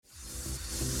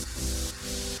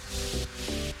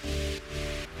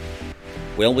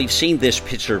Well, we've seen this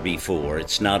picture before.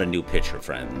 It's not a new picture,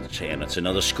 friends, and it's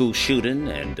another school shooting,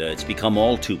 and it's become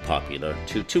all too popular,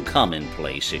 too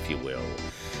commonplace, if you will.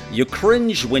 You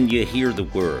cringe when you hear the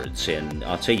words, and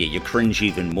I'll tell you, you cringe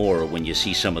even more when you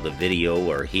see some of the video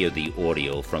or hear the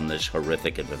audio from this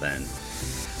horrific event.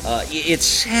 It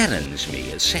saddens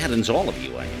me. It saddens all of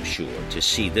you, I am sure, to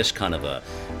see this kind of a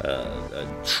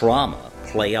trauma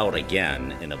play out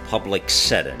again in a public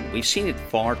setting. We've seen it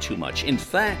far too much. In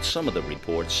fact, some of the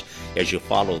reports, as you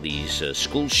follow these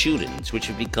school shootings, which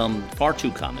have become far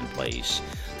too commonplace,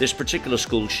 this particular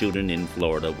school shooting in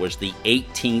Florida was the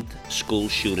 18th school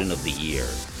shooting of the year.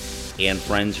 And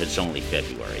friends, it's only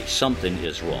February. Something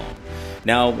is wrong.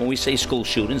 Now, when we say school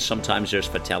shootings, sometimes there's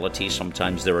fatalities,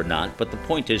 sometimes there are not, but the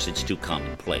point is it's too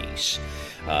commonplace.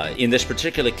 In this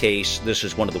particular case, this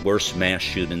is one of the worst mass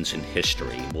shootings in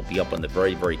history. It will be up on the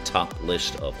very, very top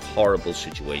list of horrible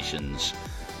situations.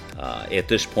 At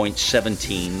this point,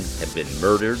 17 have been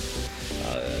murdered,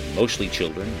 mostly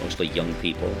children, mostly young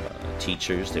people,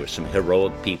 teachers. There were some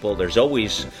heroic people. There's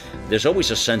always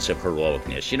a sense of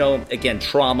heroicness. You know, again,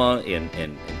 trauma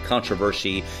and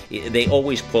controversy, they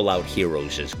always pull out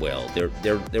heroes as well.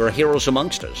 There are heroes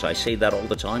amongst us. I say that all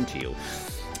the time to you.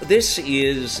 This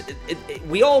is,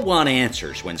 we all want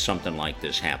answers when something like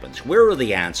this happens. Where are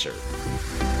the answers?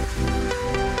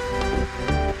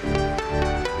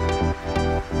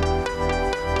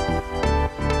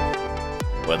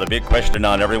 Well, the big question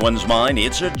on everyone's mind,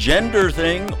 it's a gender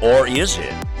thing, or is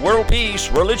it? World peace,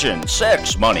 religion,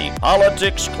 sex, money,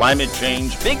 politics, climate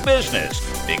change, big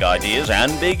business, big ideas,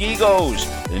 and big egos.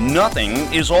 Nothing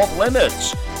is off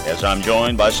limits. As I'm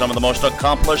joined by some of the most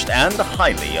accomplished and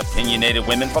highly opinionated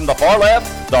women from the far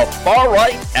left, the far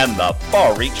right, and the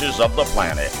far reaches of the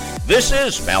planet. This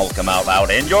is Malcolm Out Loud,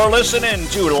 and you're listening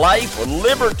to Life,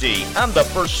 Liberty, and the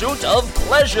Pursuit of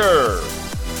Pleasure.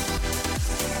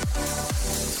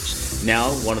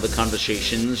 Now, one of the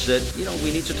conversations that,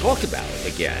 we need to talk about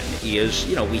again is,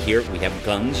 we have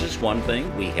guns is one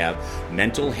thing, we have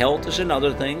mental health is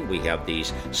another thing, we have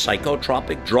these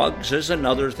psychotropic drugs is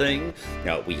another thing,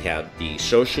 we have the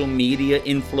social media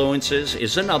influences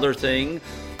is another thing,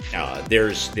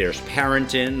 there's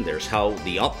parenting, there's how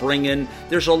the upbringing,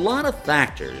 there's a lot of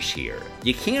factors here.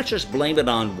 You can't just blame it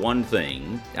on one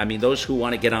thing. I mean, those who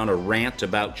want to get on a rant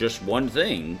about just one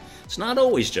thing, it's not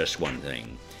always just one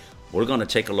thing. We're going to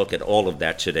take a look at all of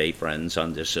that today, friends,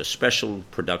 on this special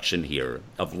production here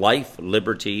of Life,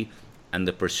 Liberty, and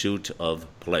the Pursuit of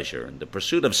Pleasure, and the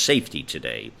pursuit of safety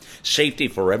today. Safety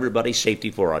for everybody, safety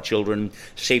for our children,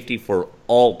 safety for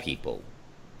all people.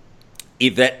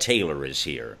 Yvette Taylor is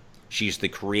here. She's the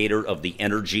creator of the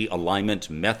Energy Alignment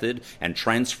Method and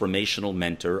transformational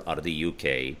mentor out of the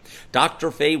UK.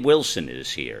 Dr. Faye Wilson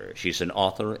is here. She's an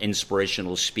author,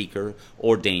 inspirational speaker,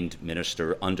 ordained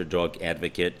minister, underdog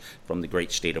advocate from the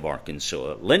great state of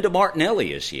Arkansas. Linda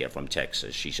Martinelli is here from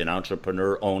Texas. She's an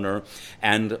entrepreneur, owner,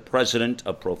 and president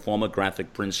of Proforma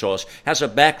Graphic Print Source, has a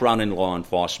background in law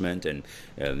enforcement, and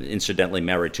incidentally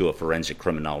married to a forensic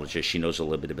criminologist. She knows a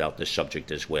little bit about this subject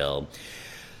as well.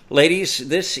 Ladies,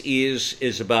 this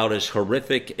is about as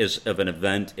horrific of an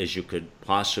event as you could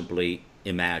possibly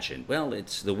imagine. Well,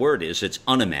 it's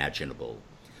unimaginable.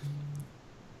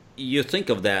 You think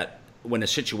of that when a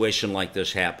situation like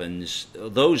this happens,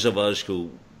 those of us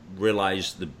who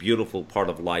realize the beautiful part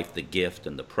of life, the gift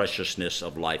and the preciousness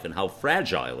of life and how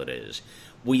fragile it is,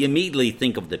 we immediately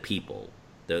think of the people,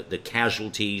 the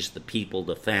casualties, the people,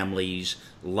 the families,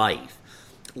 life.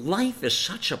 Life is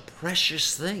such a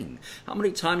precious thing. How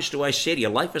many times do I say to you,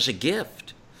 life is a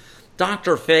gift?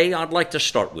 Dr. Faye, I'd like to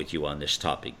start with you on this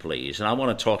topic, please. And I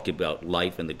want to talk about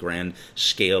life in the grand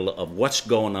scale of what's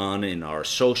going on in our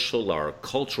social, our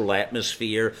cultural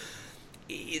atmosphere.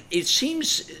 It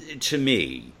seems to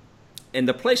me, and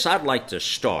the place I'd like to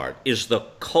start is the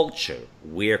culture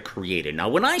we're creating. Now,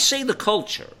 when I say the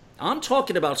culture, I'm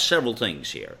talking about several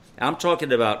things here. I'm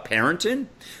talking about parenting.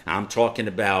 I'm talking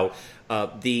about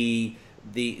the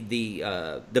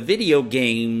video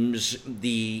games,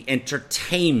 the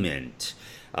entertainment,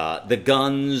 the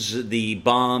guns, the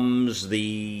bombs,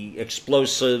 the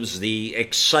explosives, the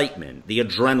excitement, the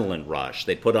adrenaline rush.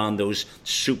 They put on those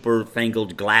super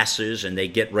fangled glasses and they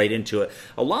get right into it.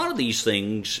 A lot of these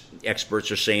things,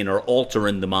 experts are saying, are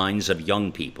altering the minds of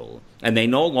young people. And they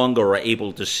no longer are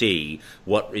able to see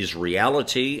what is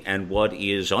reality and what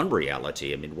is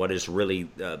unreality. I mean, what is really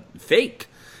fake.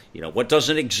 What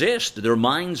doesn't exist. Their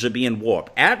minds are being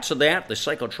warped. Add to that the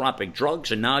psychotropic drugs,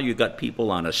 and now you've got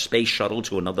people on a space shuttle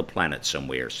to another planet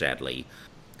somewhere, sadly.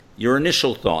 Your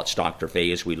initial thoughts, Dr.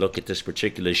 Faye, as we look at this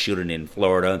particular shooting in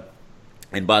Florida,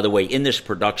 And by the way, in this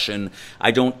production,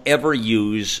 I don't ever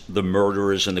use the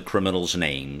murderers and the criminals'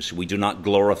 names. We do not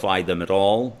glorify them at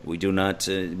all. We do not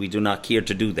care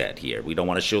to do that here. We don't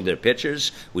want to show their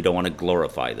pictures. We don't want to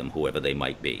glorify them, whoever they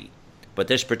might be. But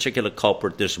this particular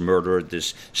culprit, this murderer,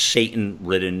 this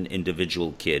Satan-ridden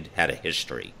individual kid had a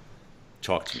history.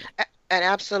 Talk to me. An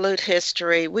absolute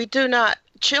history.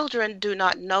 Children do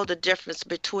not know the difference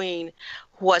between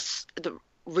what's the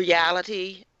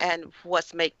reality and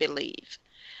what's make-believe.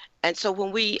 And so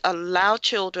when we allow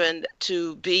children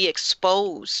to be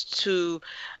exposed to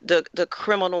the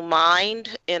criminal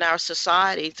mind in our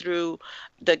society through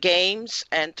the games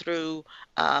and through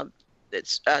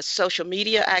social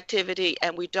media activity,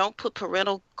 and we don't put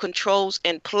parental controls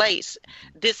in place,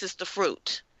 this is the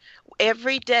fruit.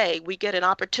 Every day we get an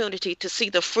opportunity to see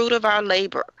the fruit of our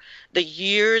labor, the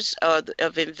years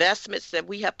of investments that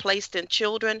we have placed in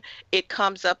children. It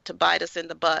comes up to bite us in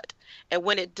the butt. And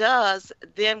when it does,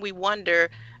 then we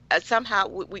wonder, somehow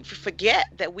we forget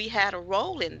that we had a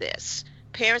role in this.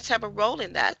 Parents have a role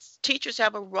in that. Teachers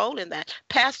have a role in that.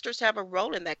 Pastors have a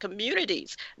role in that.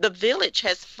 Communities, the village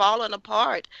has fallen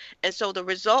apart. And so the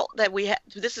result that we have,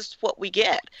 this is what we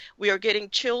get. We are getting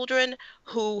children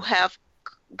who have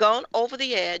gone over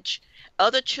the edge.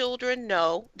 Other children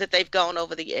know that they've gone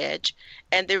over the edge,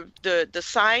 and the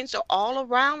signs are all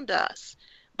around us.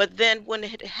 But then when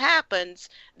it happens,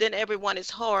 then everyone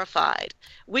is horrified.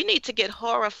 We need to get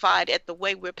horrified at the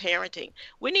way we're parenting.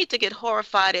 We need to get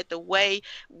horrified at the way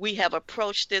we have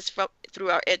approached this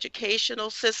through our educational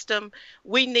system.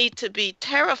 We need to be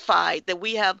terrified that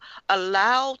we have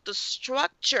allowed the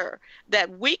structure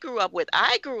that we grew up with,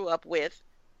 I grew up with,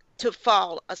 to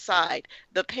fall aside.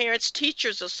 The Parents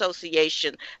Teachers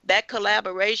Association, that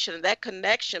collaboration, that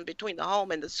connection between the home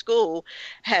and the school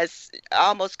has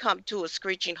almost come to a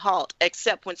screeching halt,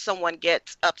 except when someone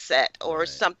gets upset or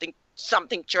Right.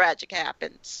 something tragic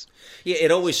happens. Yeah,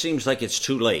 it always seems like it's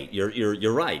too late.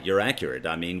 You're right. You're accurate.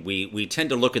 I mean, we tend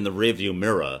to look in the rearview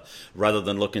mirror rather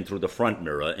than looking through the front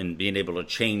mirror and being able to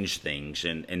change things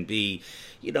and be,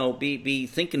 be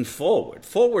thinking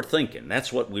forward thinking.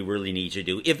 That's what we really need to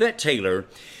do. Yvette Taylor,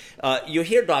 you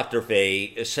hear Dr.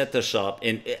 Fay set this up,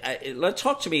 and let's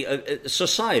talk to me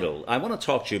societal. I want to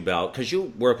talk to you about, because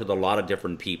you work with a lot of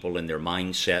different people and their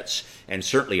mindsets, and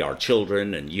certainly our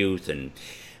children and youth and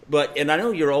I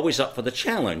know you're always up for the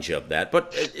challenge of that,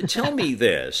 but tell me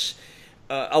this.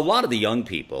 A lot of the young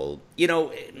people,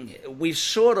 we've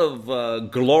sort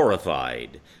of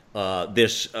glorified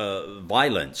this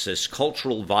violence, this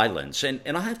cultural violence. And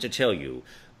I have to tell you,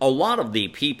 a lot of the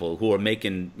people who are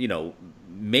making,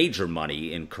 major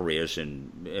money in careers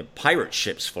and pirate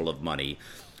ships full of money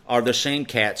are the same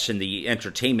cats in the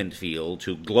entertainment field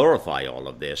who glorify all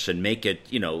of this and make it,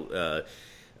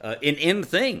 an in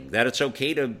thing, that it's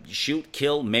okay to shoot,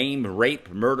 kill, maim, rape,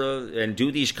 murder, and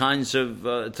do these kinds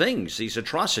of things, these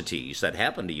atrocities that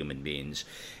happen to human beings.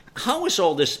 How is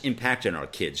all this impacting our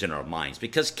kids and our minds?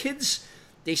 Because kids,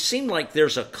 they seem like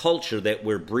there's a culture that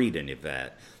we're breeding,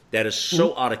 Yvette, that is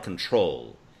so out of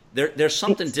control. There's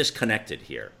something disconnected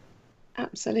here.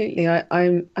 Absolutely.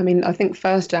 I think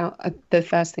the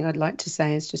first thing I'd like to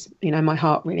say is just, my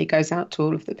heart really goes out to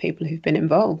all of the people who've been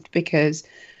involved, because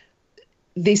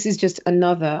this is just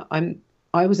I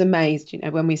was amazed,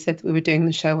 when we said that we were doing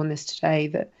the show on this today,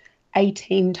 that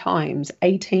 18 times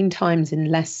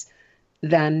in less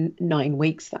than 9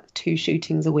 weeks, that's 2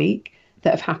 shootings a week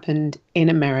that have happened in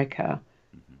America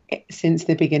since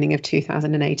the beginning of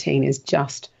 2018 is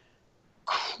just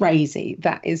crazy.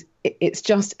 It's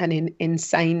just an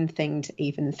insane thing to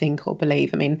even think or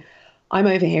believe. I mean, I'm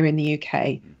over here in the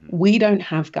UK. We don't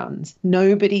have guns.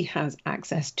 Nobody has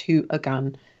access to a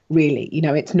gun. Really,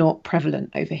 it's not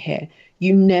prevalent over here.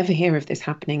 You never hear of this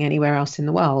happening anywhere else in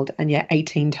the world. And yet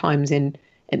 18 times in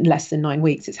less than 9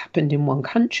 weeks, it's happened in one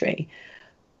country.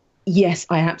 Yes,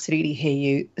 I absolutely hear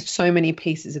you. So many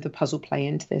pieces of the puzzle play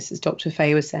into this. As Dr.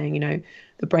 Fay was saying,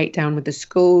 the breakdown with the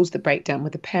schools, the breakdown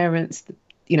with the parents,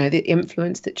 the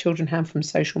influence that children have from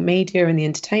social media and the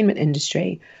entertainment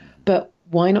industry. But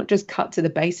why not just cut to the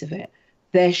base of it?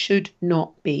 There should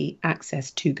not be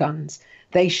access to guns.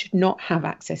 They should not have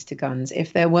access to guns.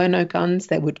 If there were no guns,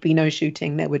 there would be no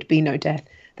shooting, there would be no death,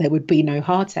 there would be no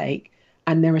heartache.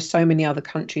 And there are so many other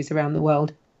countries around the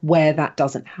world where that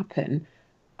doesn't happen.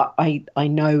 I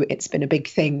know it's been a big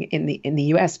thing in the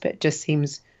US, but it just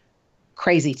seems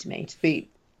crazy to me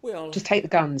just take the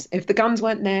guns. If the guns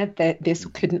weren't there, this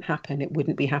couldn't happen. It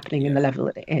wouldn't be happening in the level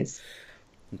that it is.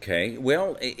 Okay,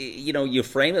 well, you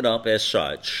frame it up as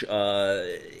such,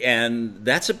 and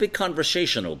that's a big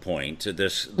conversational point to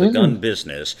the gun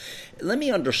business. Let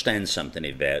me understand something,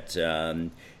 Yvette.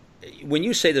 when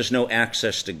you say there's no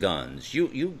access to guns,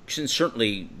 you can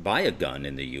certainly buy a gun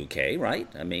in the UK, right?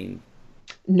 I mean,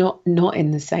 not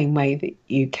in the same way that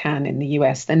you can in the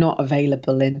US. They're not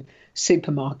available in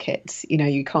supermarkets. You know,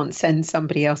 you can't send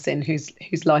somebody else in who's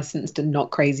licensed and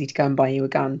not crazy to go and buy you a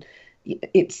gun.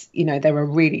 It's, you know, there are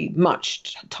really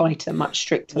much tighter, much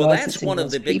stricter well, that's licensing one of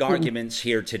laws. the big People, arguments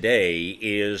here today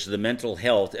is the mental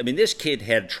health. I mean, this kid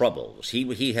had troubles.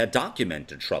 He had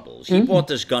documented troubles. He bought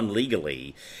this gun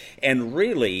legally, and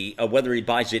really, whether he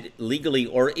buys it legally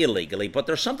or illegally, but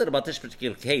there's something about this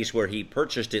particular case where he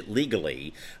purchased it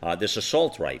legally, this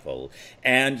assault rifle,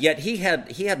 and yet he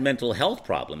had mental health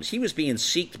problems. He was being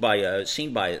seen by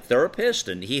a therapist,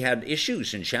 and he had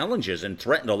issues and challenges, and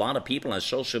threatened a lot of people on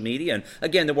social media. And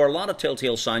again, there were a lot of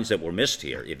telltale signs that were missed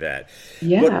here, Yvette.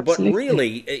 yeah, But absolutely.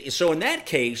 really, so in that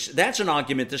case, that's an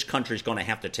argument this country's going to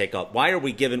have to take up. Why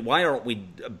aren't we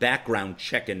background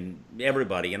checking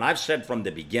everybody? And I've said from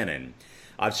the beginning,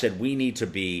 we need to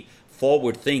be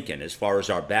forward thinking as far as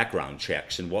our background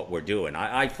checks and what we're doing.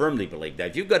 I firmly believe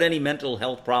that. If you've got any mental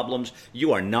health problems,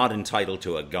 you are not entitled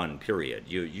to a gun, period.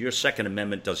 Your Second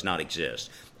Amendment does not exist.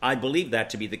 I believe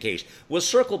that to be the case. We'll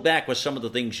circle back with some of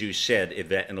the things you said,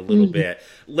 Yvette, in a little bit.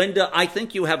 Linda, I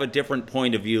think you have a different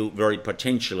point of view, very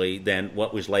potentially, than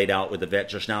what was laid out with Yvette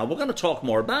just now. We're going to talk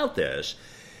more about this.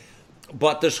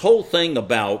 But this whole thing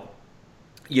about,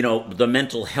 you know, the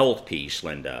mental health piece,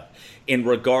 Linda, in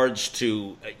regards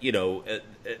to,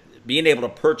 being able to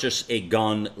purchase a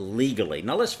gun legally.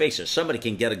 Now, let's face it, somebody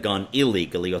can get a gun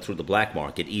illegally or through the black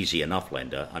market easy enough,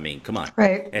 Linda. I mean, come on.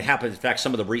 Right. It happens. In fact,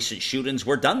 some of the recent shootings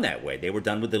were done that way. They were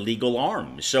done with illegal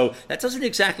arms. So that doesn't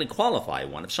exactly qualify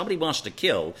one. If somebody wants to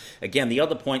kill, again, the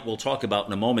other point we'll talk about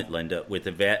in a moment, Linda, with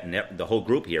Yvette and the whole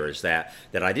group here is that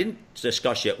I didn't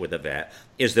discuss yet with Yvette,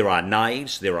 is there are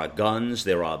knives, there are guns,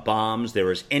 there are bombs, there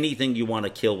is anything you want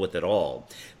to kill with it all.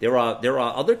 There are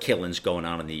other killings going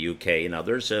on in the UK and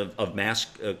others of mass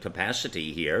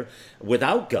capacity here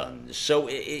without guns. So,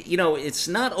 it's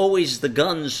not always the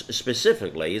guns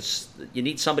specifically. It's you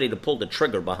need somebody to pull the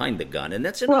trigger behind the gun. And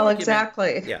that's an argument.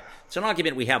 Exactly. Yeah, it's an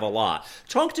argument we have a lot.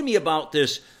 Talk to me about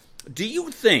this. Do you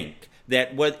think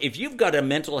that if you've got a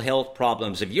mental health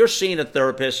problems, if you're seeing a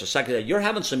therapist, a psychiatrist, you're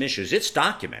having some issues, it's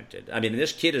documented. I mean,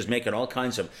 this kid is making all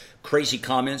kinds of crazy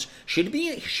comments. Should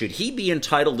he be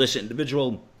entitled, this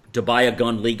individual, to buy a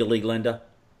gun legally, Linda?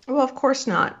 Well, of course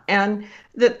not. And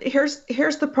here's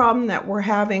the problem that we're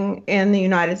having in the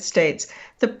United States.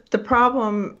 The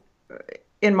problem,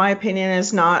 in my opinion,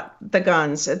 is not the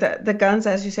guns. The guns,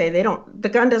 as you say, the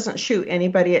gun doesn't shoot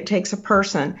anybody. It takes a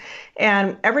person.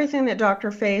 And everything that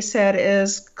Dr. Fay said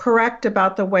is correct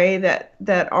about the way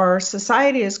that our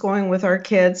society is going with our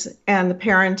kids and the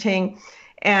parenting.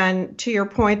 And to your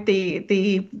point,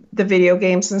 the video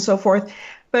games and so forth.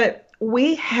 But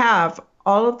we have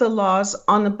all of the laws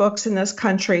on the books in this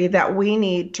country that we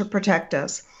need to protect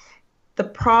us. The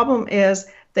problem is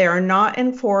they are not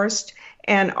enforced,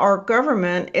 and our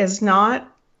government is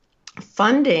not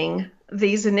funding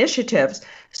these initiatives.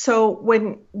 So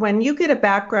when you get a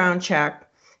background check,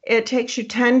 it takes you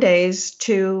 10 days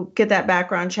to get that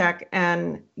background check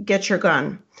and get your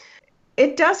gun.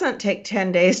 It doesn't take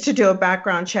 10 days to do a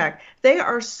background check. They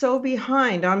are so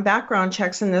behind on background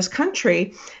checks in this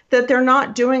country that they're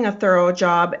not doing a thorough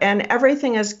job, and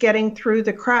everything is getting through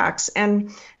the cracks.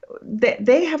 And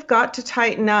they have got to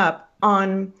tighten up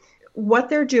on what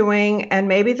they're doing and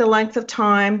maybe the length of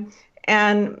time.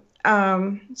 And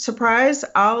surprise,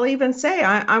 I'll even say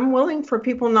I'm willing for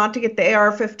people not to get the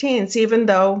AR-15s, even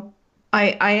though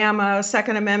I am a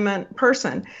Second Amendment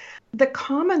person. The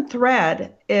common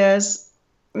thread is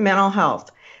mental health.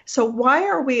 So why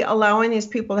are we allowing these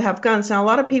people to have guns? Now, a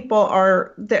lot of people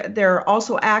they're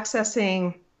also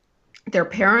accessing their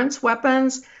parents'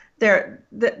 weapons.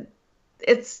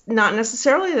 It's not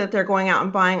necessarily that they're going out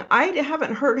and buying. I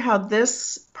haven't heard how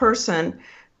this person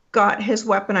got his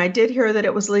weapon. I did hear that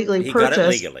it was legally purchased. Got it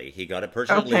legally. He got it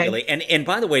purchased legally. And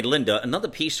by the way, Linda, another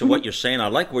piece of what you're saying, I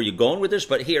like where you're going with this,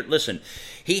 but here, listen,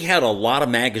 he had a lot of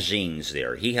magazines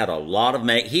there. He had a lot of,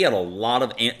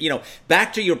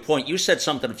 back to your point, you said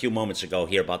something a few moments ago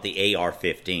here about the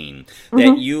AR-15,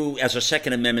 that you, as a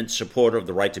Second Amendment supporter of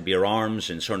the right to bear arms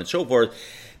and so on and so forth,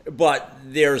 but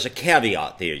there's a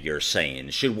caveat there, you're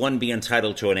saying. Should one be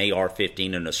entitled to an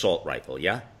AR-15, an assault rifle,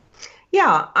 yeah?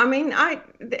 Yeah, I mean,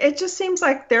 it just seems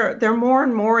like they're more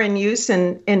and more in use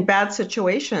in bad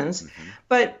situations,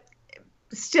 but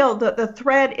still the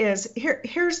thread is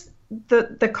here's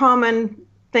the common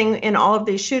thing in all of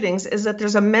these shootings is that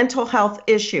there's a mental health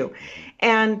issue,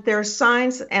 and there's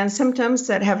signs and symptoms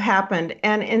that have happened.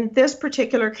 And in this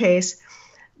particular case,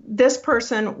 this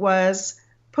person was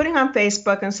putting on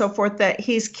Facebook and so forth that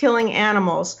he's killing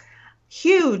animals.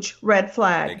 Huge red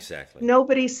flag. Exactly.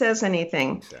 Nobody says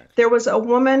anything. Exactly. There was a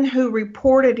woman who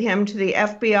reported him to the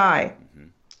FBI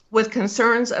with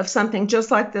concerns of something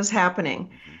just like this happening.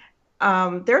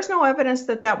 There's no evidence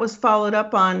that was followed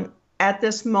up on at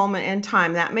this moment in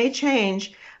time. That may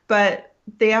change, but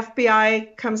the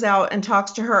FBI comes out and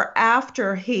talks to her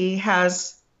after he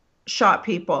has shot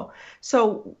people.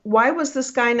 So why was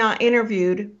this guy not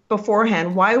interviewed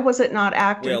beforehand? Why was it not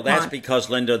acted upon? Well, that's because,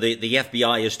 Linda, the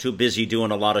FBI is too busy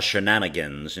doing a lot of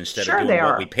shenanigans instead of doing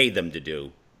what we paid them to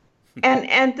do.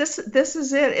 And this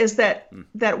is it, is that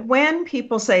when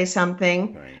people say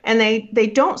something, and they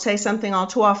don't say something all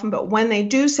too often, but when they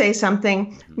do say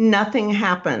something, nothing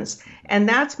happens. And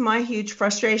that's my huge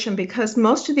frustration, because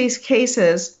most of these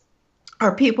cases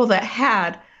are people that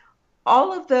had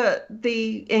all of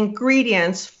the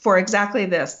ingredients for exactly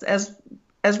this,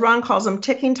 as Ron calls them,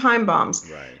 ticking time bombs.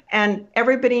 Right. And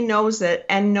everybody knows it,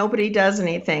 and nobody does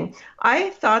anything. I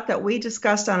thought that we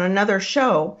discussed on another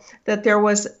show that there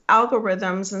was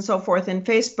algorithms and so forth in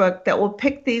Facebook that will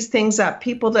pick these things up,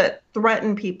 people that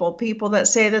threaten people that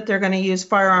say that they're going to use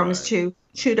firearms to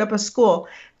shoot up a school.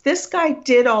 This guy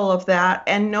did all of that,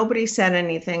 and nobody said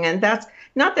anything. And that's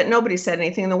not that nobody said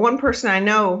anything. The one person I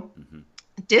know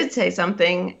did say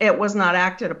something, it was not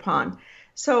acted upon.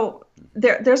 So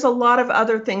there's a lot of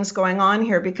other things going on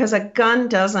here, because a gun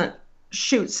doesn't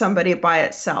shoot somebody by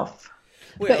itself.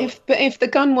 Well, but if the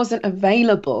gun wasn't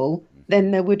available,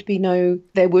 then there would be no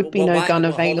gun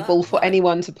available for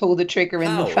anyone to pull the trigger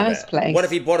in the first place. What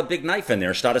if he brought a big knife in there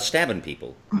and started stabbing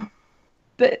people?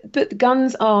 But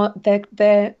guns are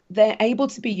they're able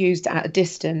to be used at a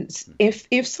distance.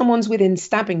 If someone's within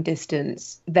stabbing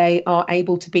distance, they are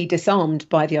able to be disarmed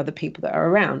by the other people that are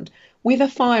around. With a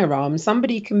firearm,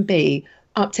 somebody can be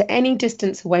up to any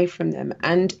distance away from them.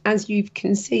 And as you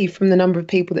can see from the number of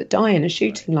people that die in a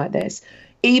shooting like this,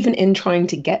 even in trying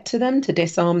to get to them, to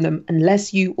disarm them,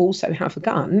 unless you also have a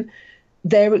gun,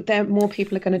 there more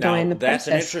people are going to die in the process.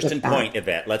 That's an interesting point,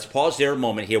 Yvette. Let's pause there a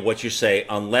moment here. What you say,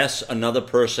 unless another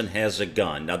person has a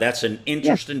gun. Now, that's an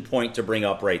interesting point to bring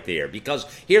up right there, because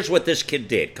here's what this kid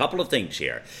did. Couple of things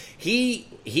here. He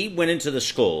went into the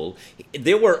school.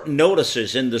 There were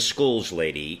notices in the schools,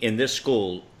 lady, in this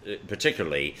school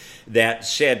particularly, that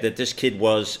said that this kid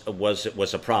was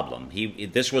a problem.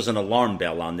 This was an alarm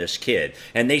bell on this kid,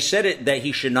 and they said that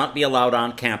he should not be allowed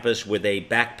on campus with a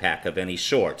backpack of any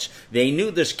sorts. They knew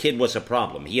this kid was a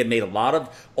problem. He had made a lot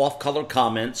of off-color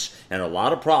comments and a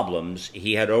lot of problems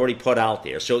he had already put out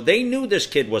there. So they knew this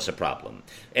kid was a problem.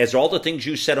 As all the things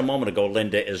you said a moment ago,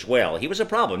 Linda, as well, he was a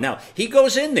problem. Now, he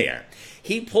goes in there.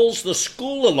 He pulls the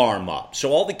school alarm up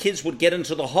so all the kids would get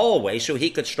into the hallway so he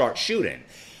could start shooting.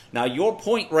 Now, your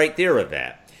point right there of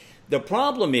that, the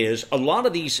problem is a lot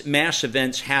of these mass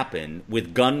events happen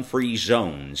with gun-free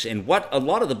zones. And what a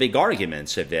lot of the big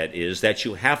arguments of that is that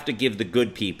you have to give the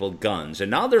good people guns.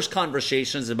 And now there's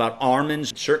conversations about arming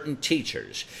certain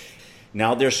teachers.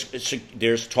 Now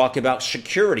there's talk about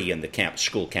security in the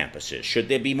school campuses. Should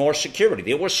there be more security?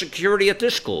 There was security at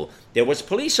this school. There was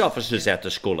police officers at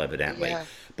the school, evidently.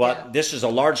 But this is a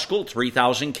large school,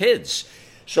 3,000 kids.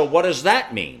 So what does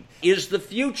that mean? Is the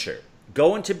future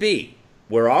going to be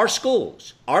where our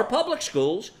schools, our public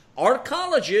schools, our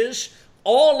colleges,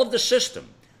 all of the system,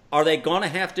 are they going to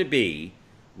have to be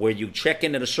where you check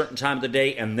in at a certain time of the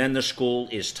day and then the school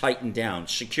is tightened down,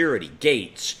 security,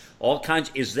 gates, all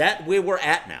kinds? Is that where we're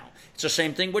at now? It's the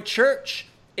same thing with church.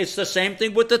 It's the same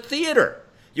thing with the theater.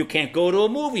 You can't go to a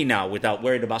movie now without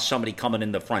worrying about somebody coming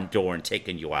in the front door and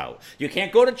taking you out. You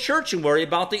can't go to church and worry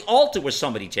about the altar with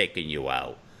somebody taking you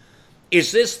out.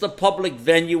 Is this the public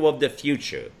venue of the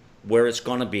future where it's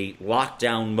going to be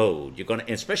lockdown mode? You're going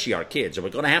to, especially our kids, and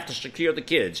we're going to have to secure the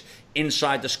kids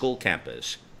inside the school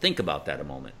campus. Think about that a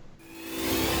moment.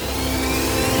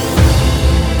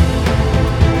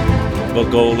 The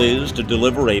goal is to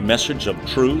deliver a message of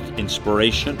truth,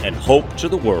 inspiration, and hope to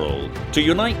the world, to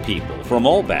unite people from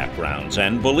all backgrounds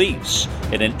and beliefs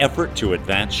in an effort to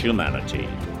advance humanity.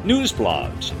 News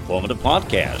blogs, informative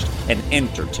podcasts, and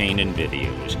entertaining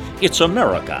videos. It's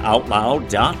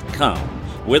AmericaOutloud.com,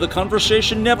 where the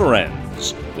conversation never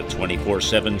ends, with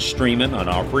 24/7 streaming on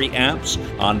our free apps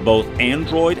on both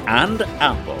Android and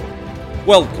Apple.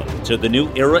 Welcome to the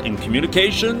new era in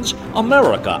communications,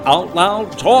 America Out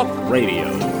Loud Talk Radio.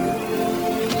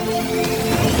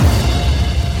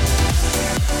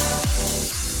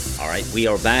 All right, right, we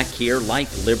are back here.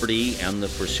 Life, liberty, and the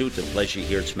pursuit of pleasure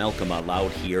here. It's Malcolm Out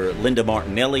Loud here. Linda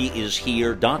Martinelli is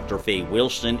here. Dr. Faye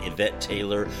Wilson, Yvette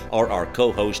Taylor are our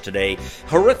co-hosts today.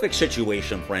 Horrific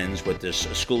situation, friends, with this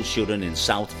school shooting in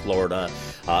South Florida.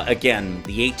 Again,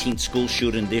 the 18th school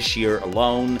shooting this year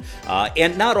alone.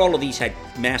 And not all of these had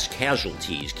mass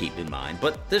casualties, keep in mind,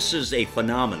 but this is a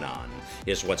phenomenon.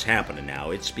 Is what's happening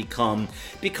now. It's become,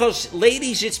 because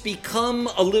ladies, it's become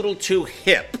a little too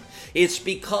hip. It's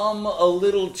become a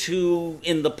little too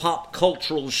in the pop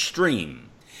cultural stream.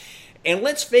 And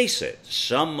let's face it,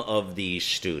 some of these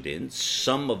students,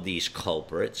 some of these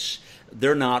culprits,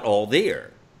 they're not all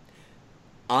there.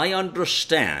 I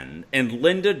understand, and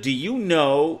Linda, do you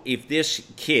know if this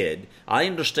kid, I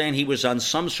understand he was on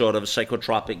some sort of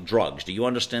psychotropic drugs. Do you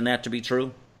understand that to be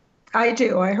true? I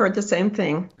do. I heard the same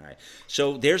thing. All right.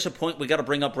 So there's a point we got to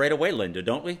bring up right away, Linda,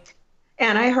 don't we?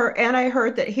 And I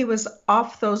heard that he was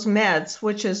off those meds,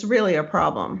 which is really a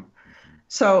problem.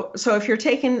 So if you're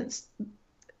taking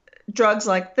drugs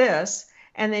like this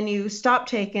and then you stop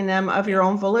taking them of your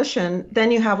own volition, then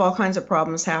you have all kinds of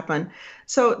problems happen.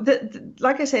 So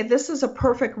like I say, this is a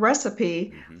perfect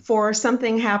recipe for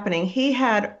something happening. He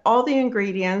had all the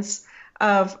ingredients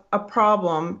of a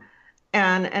problem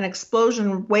and an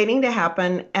explosion waiting to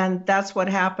happen, and that's what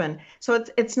happened. So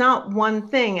it's not one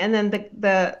thing, and then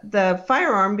the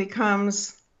firearm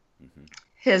becomes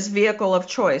his vehicle of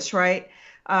choice, right?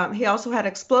 He also had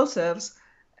explosives,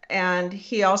 and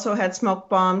he also had smoke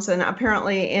bombs, and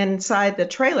apparently inside the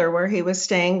trailer where he was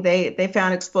staying, they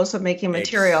found explosive making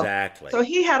material. Exactly. So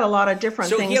he had a lot of different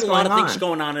things going on. So he had a lot of things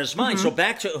going on in his mind. So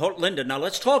back to, Linda, now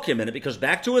let's talk a minute, because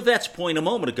back to Yvette's point a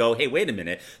moment ago, hey, wait a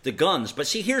minute, the guns. But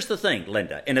see, here's the thing,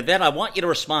 Linda, and Yvette, I want you to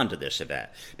respond to this,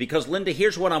 Yvette, because Linda,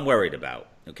 here's what I'm worried about,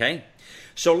 okay?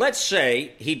 So let's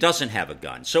say he doesn't have a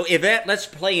gun. So Yvette, let's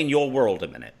play in your world a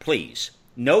minute, please.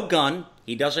 No gun,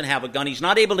 he doesn't have a gun, he's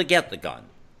not able to get the gun.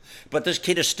 But this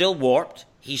kid is still warped.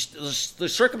 The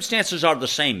circumstances are the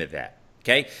same, Yvette.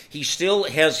 Okay, he still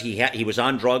has. He was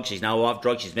on drugs. He's now off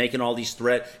drugs. He's making all these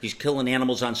threats. He's killing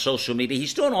animals on social media.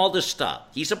 He's doing all this stuff.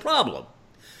 He's a problem.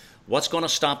 What's going to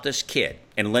stop this kid?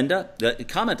 And Linda,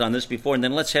 comment on this before, and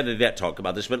then let's have Yvette talk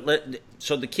about this.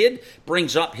 So the kid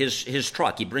brings up his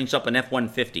truck. He brings up an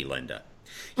F-150, Linda.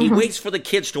 He waits for the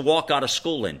kids to walk out of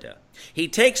school, Linda. He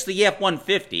takes the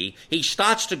F-150, he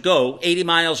starts to go 80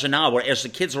 miles an hour as the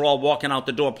kids are all walking out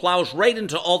the door, plows right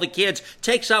into all the kids,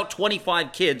 takes out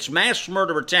 25 kids, mass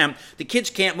murder attempt. The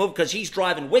kids can't move because he's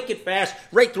driving wicked fast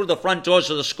right through the front doors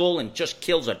of the school and just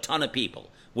kills a ton of people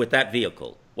with that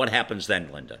vehicle. What happens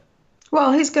then, Linda?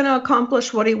 Well, he's going to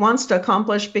accomplish what he wants to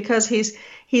accomplish because he's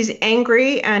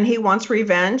angry and he wants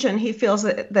revenge, and he feels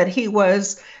that he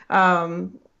was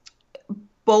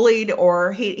bullied,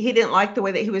 or he didn't like the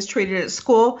way that he was treated at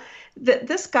school.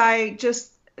 This guy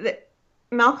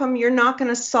Malcolm, you're not going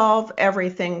to solve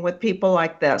everything with people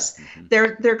like this.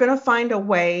 They're going to find a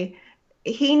way.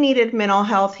 He needed mental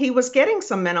health. He was getting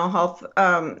some mental health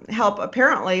help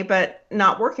apparently, but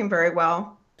not working very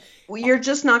well. You're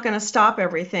just not going to stop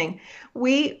everything.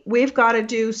 We've got to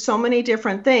do so many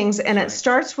different things, and it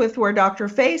starts with where Dr.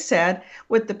 Faye said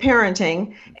with the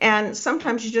parenting. And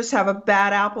sometimes you just have a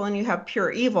bad apple and you have pure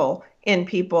evil in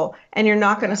people, and you're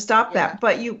not going to stop that.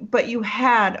 But you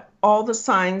had all the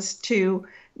signs to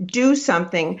do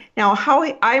something. Now,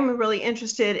 I'm really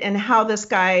interested in how this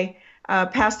guy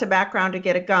passed a background to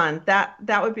get a gun.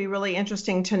 That would be really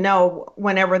interesting to know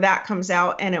whenever that comes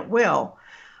out, and it will.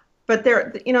 But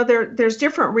there's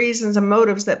different reasons and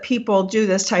motives that people do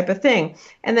this type of thing.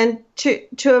 And then to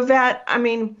Yvette, I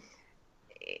mean,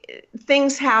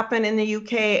 things happen in the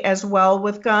UK as well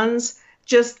with guns.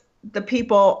 Just the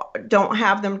people don't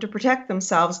have them to protect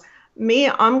themselves. Me,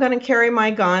 I'm going to carry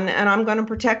my gun and I'm going to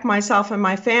protect myself and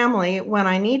my family when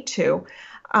I need to.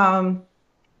 But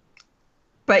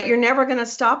you're never going to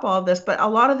stop all of this. But a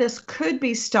lot of this could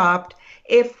be stopped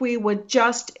if we would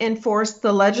just enforce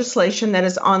the legislation that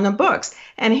is on the books.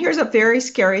 And here's a very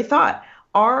scary thought.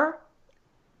 Our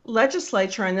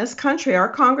legislature in this country, our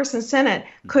Congress and Senate,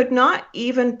 could not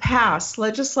even pass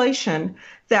legislation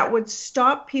that would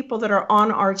stop people that are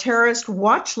on our terrorist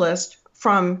watch list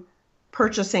from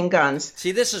purchasing guns.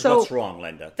 See, this is what's wrong,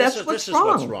 Linda. This is what's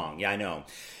wrong. Yeah, I know.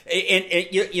 And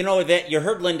you know, that you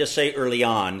heard Linda say early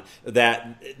on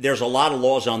that there's a lot of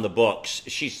laws on the books.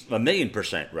 She's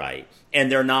 1,000,000% right. And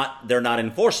they're not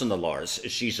enforcing the laws.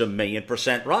 She's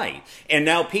 1,000,000% right. And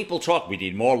now people talk, we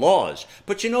need more laws.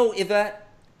 But you know, Yvette,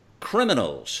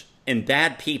 criminals and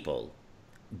bad people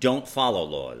don't follow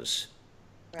laws.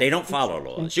 They don't follow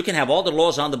laws. You can have all the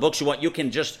laws on the books you want. You can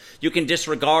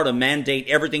disregard or mandate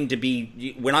everything to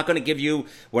be. We're not going to give you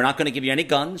any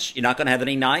guns. You're not going to have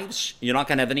any knives. You're not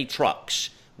going to have any trucks.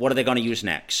 What are they going to use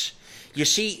next? You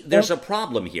see, there's a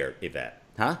problem here, Yvette.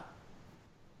 Huh?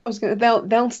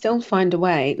 They'll still find a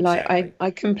way. Like, Exactly.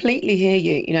 I completely hear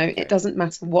you. You know, it doesn't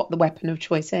matter what the weapon of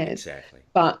choice is. Exactly.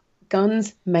 But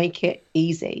guns make it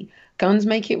easy. Guns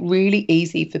make it really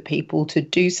easy for people to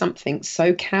do something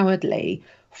so cowardly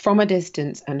from a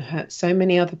distance and hurt so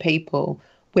many other people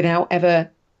without ever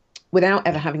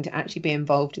having to actually be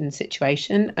involved in the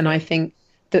situation. And I think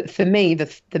that for me,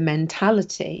 the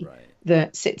mentality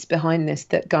that sits behind this,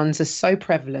 that guns are so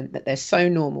prevalent, that they're so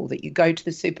normal, that you go to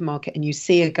the supermarket and you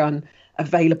see a gun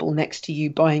available next to you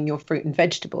buying your fruit and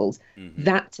vegetables,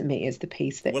 that to me is the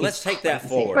piece that Well, let's take that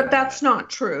forward. But that's not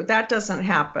true. That doesn't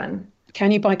happen.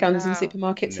 Can you buy guns in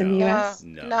supermarkets in the US?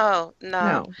 No.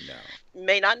 You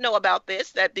may not know about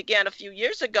this. That began a few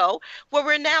years ago, where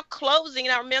we're now closing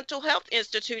our mental health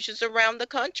institutions around the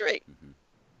country.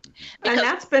 And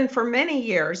that's been for many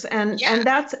years, and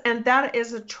that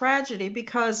is a tragedy,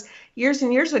 because years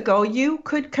and years ago you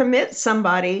could commit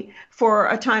somebody for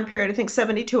a time period, I think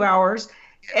 72 hours,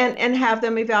 and have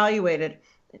them evaluated.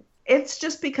 It's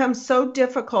just become so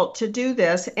difficult to do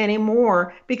this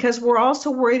anymore, because we're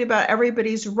also worried about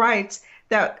everybody's rights.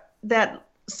 That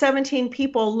 17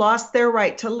 people lost their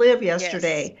right to live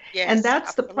yesterday. Yes, and that's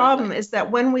absolutely. the problem, is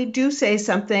that when we do say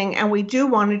something and we do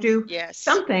want to do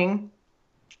something,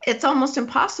 it's almost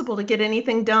impossible to get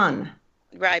anything done.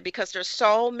 Right, because there's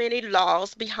so many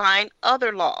laws behind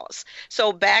other laws.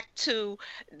 So back to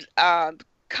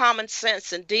common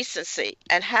sense and decency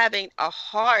and having a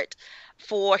heart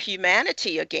for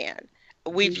humanity again.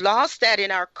 We've lost that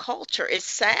in our culture. It's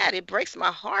sad. It breaks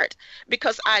my heart,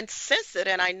 because I sense it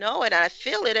and I know it and I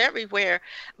feel it everywhere.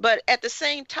 But at the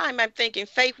same time, I'm thinking,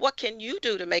 Faith, what can you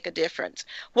do to make a difference?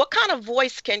 What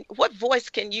voice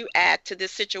can you add to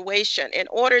this situation in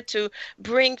order to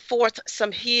bring forth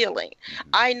some healing?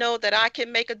 I know that I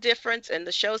can make a difference in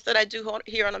the shows that I do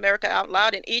here on America Out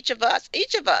Loud, and each of us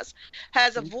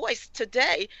has a voice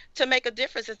today to make a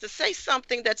difference, and to say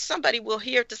something that somebody will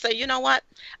hear, to say, you know what,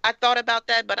 I thought about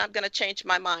that, but I'm going to change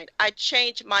my mind. I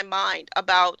changed my mind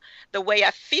about the way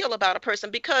I feel about a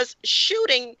person, because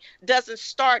shooting doesn't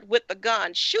start with the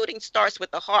gun. Shooting starts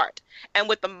with the heart and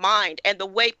with the mind and the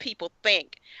way people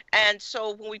think. And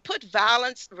so when we put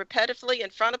violence repetitively in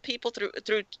front of people through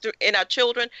in our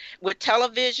children, with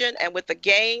television and with the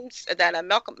games that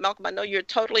Malcolm, I know you're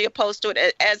totally opposed to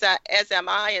it, as am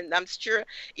I, and I'm sure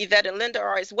Yvette and Linda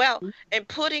are as well, and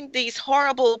putting these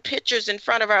horrible pictures in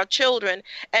front of our children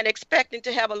and expecting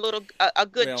to have a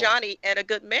good Johnny and a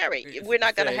good Mary. We're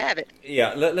not going to have it.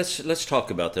 Yeah, let's talk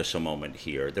about this a moment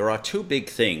here. There are two big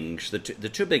things, the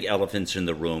two big elephants in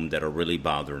the room that are really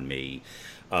bothering me.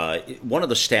 One of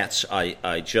the stats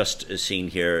I just seen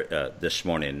here this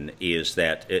morning is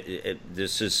that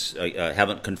I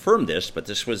haven't confirmed this, but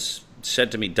this was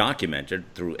said to me, documented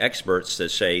through experts that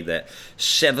say that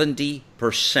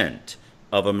 70%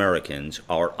 of Americans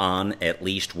are on at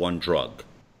least one drug.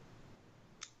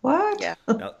 What? Yeah.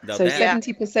 Now So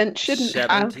 70% shouldn't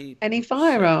have any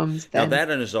firearms then. Now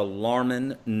that is an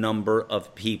alarming number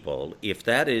of people. If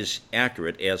that is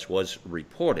accurate, as was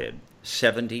reported,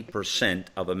 70%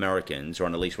 of Americans are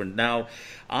on at least one. Now,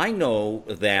 I know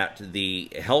that the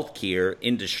healthcare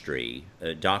industry,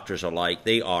 doctors alike,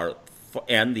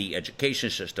 and the education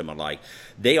system alike,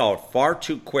 they are far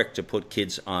too quick to put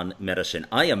kids on medicine.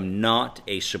 I am not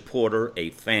a supporter, a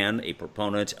fan, a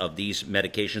proponent of these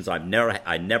medications.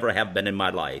 I never have been in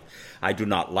my life. I do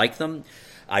not like them.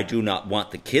 I do not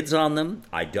want the kids on them.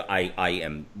 I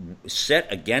am set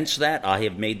against that. I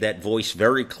have made that voice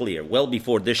very clear well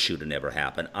before this shooting ever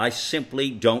happened. I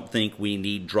simply don't think we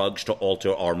need drugs to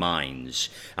alter our minds.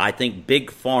 I think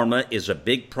Big Pharma is a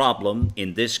big problem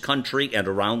in this country and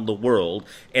around the world,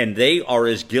 and they are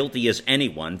as guilty as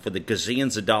anyone for the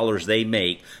gazillions of dollars they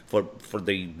make for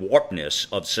the warpness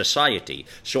of society.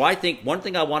 So I think one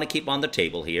thing I want to keep on the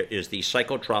table here is the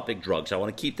psychotropic drugs. I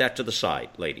want to keep that to the side,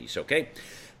 ladies, okay?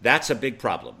 That's a big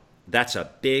problem. That's a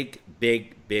big,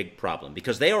 big, big problem,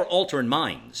 because they are altering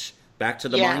minds back to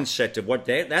the mindset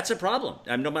of that's a problem.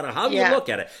 I mean, no matter how you look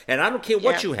at it. And I don't care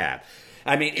what you have.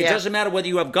 I mean, it doesn't matter whether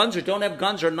you have guns or don't have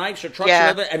guns or knives or trucks or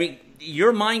whatever. I mean,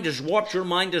 your mind is warped. Your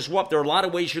mind is warped. There are a lot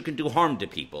of ways you can do harm to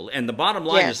people. And the bottom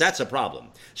line is that's a problem.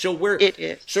 So it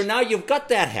is. So now you've got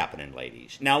that happening,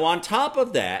 ladies. Now, on top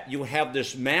of that, you have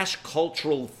this mass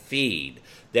cultural feed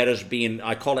that is being,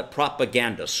 I call it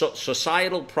propaganda,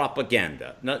 societal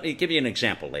propaganda. Now, let me give you an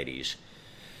example, ladies.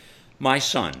 My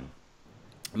son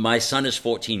is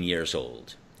 14 years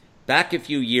old. back a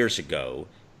few years ago,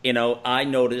 I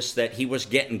noticed that he was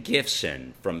getting gifts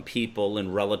in from people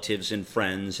and relatives and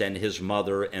friends and his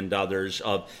mother and others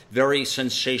of very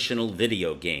sensational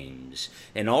video games.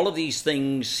 And all of these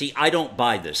things, see, I don't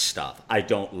buy this stuff. I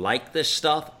don't like this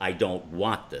stuff. I don't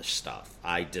want this stuff.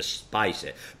 I despise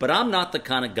it. But I'm not the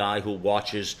kind of guy who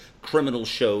watches criminal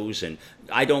shows, and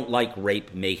I don't like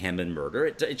rape, mayhem, and murder.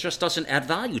 It just doesn't add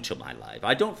value to my life.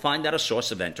 I don't find that a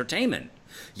source of entertainment.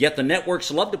 Yet the networks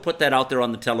love to put that out there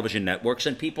on the television networks,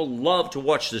 and people love to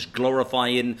watch this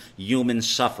glorifying human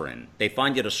suffering. They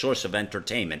find it a source of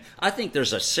entertainment. I think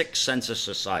there's a sick sense of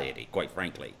society, quite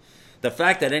frankly. The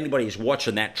fact that anybody is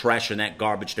watching that trash and that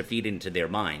garbage to feed into their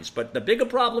minds. But the bigger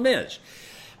problem is,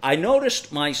 I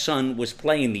noticed my son was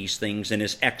playing these things in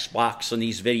his Xbox and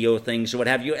these video things and what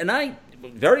have you, and I,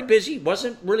 very busy,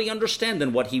 wasn't really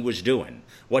understanding what he was doing,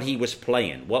 what he was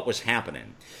playing, what was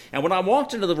happening. And when I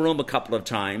walked into the room a couple of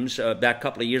times, back a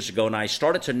couple of years ago, and I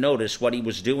started to notice what he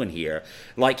was doing here,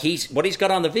 like what he's got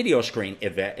on the video screen,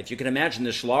 if you can imagine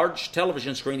this large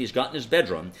television screen he's got in his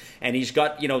bedroom, and he's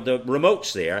got, the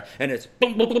remotes there, and it's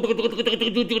boom, boom, boom, boom,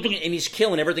 boom, boom, boom, and he's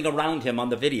killing everything around him on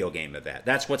the video game of that.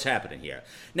 That's what's happening here.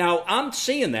 Now, I'm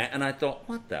seeing that, and I thought,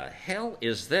 what the hell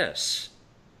is this?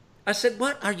 I said,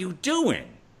 what are you doing?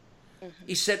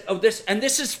 He said,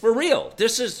 this is for real.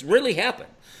 This has really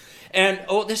happened. And,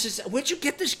 where'd you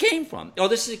get this game from? Oh,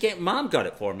 this is a game, Mom got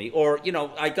it for me. Or,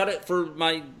 I got it for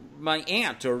my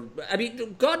aunt. Or,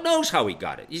 God knows how he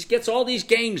got it. He gets all these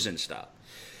games and stuff.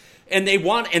 And they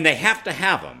have to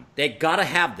have them. They got to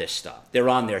have this stuff. They're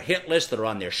on their hit list. They're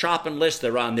on their shopping list.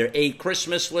 They're on their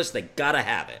Christmas list. They got to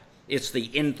have it. It's the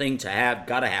in thing to have.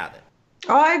 Got to have it.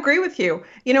 Oh, I agree with you.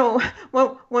 When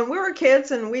we were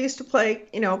kids and we used to play,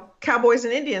 cowboys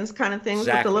and Indians kind of things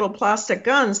with the little plastic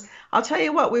guns, I'll tell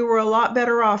you what, we were a lot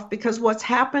better off, because what's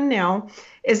happened now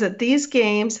is that these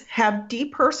games have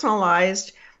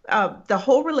depersonalized the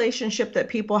whole relationship that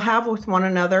people have with one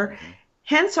another.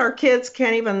 Hence, our kids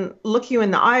can't even look you in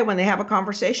the eye when they have a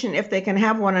conversation, if they can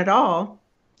have one at all.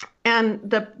 And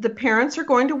the parents are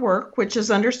going to work, which is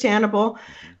understandable.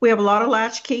 We have a lot of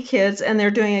latchkey kids, and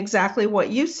they're doing exactly what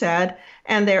you said.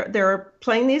 And they're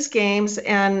playing these games.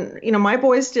 And, my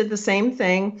boys did the same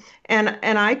thing. And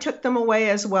I took them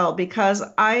away as well, because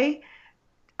I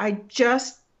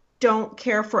just don't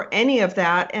care for any of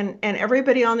that. And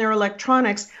everybody on their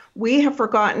electronics, we have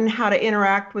forgotten how to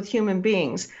interact with human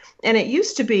beings. And it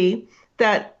used to be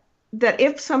that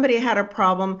if somebody had a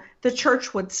problem, the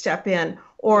church would step in,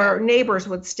 or neighbors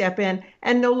would step in,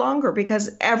 and no longer, because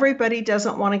everybody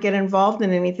doesn't want to get involved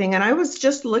in anything. And I was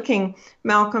just looking,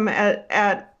 Malcolm,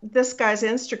 at this guy's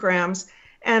Instagrams,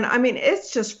 and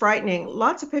it's just frightening.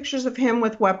 Lots of pictures of him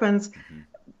with weapons,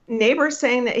 neighbors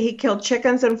saying that he killed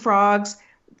chickens and frogs,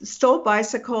 stole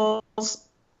bicycles.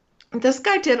 This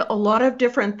guy did a lot of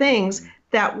different things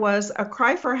that was a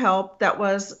cry for help, that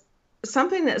was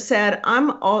something that said,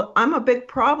 I'm a big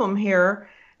problem here,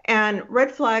 and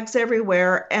red flags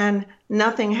everywhere, and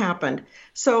nothing happened.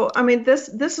 So,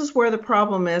 this is where the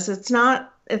problem is. It's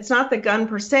not the gun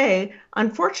per se.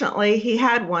 Unfortunately, he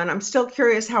had one. I'm still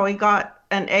curious how he got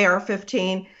an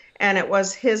AR-15, and it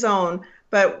was his own.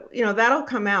 But, that'll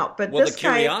come out. But the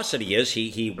curiosity is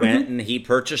he went and he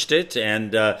purchased it.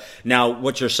 And now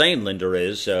what you're saying, Linda,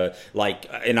 is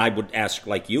and I would ask,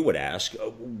 like you would ask,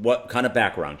 what kind of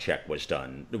background check was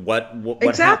done? What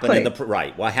exactly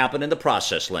happened What happened in the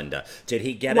process, Linda? Did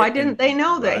he get it? Why didn't they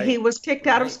know that he was kicked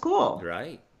out of school?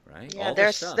 Right. Yeah,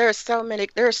 there's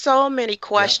so many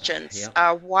questions.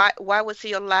 Yeah. Why was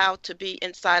he allowed to be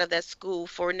inside of that school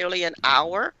for nearly an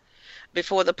hour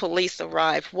before the police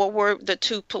arrived? What were the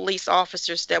two police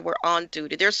officers that were on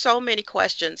duty? There's so many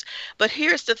questions. But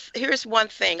here's one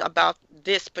thing about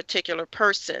this particular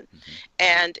person,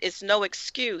 and it's no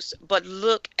excuse, but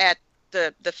look at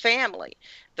the family.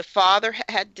 The father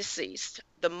had deceased.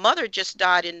 The mother just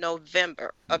died in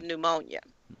November of pneumonia.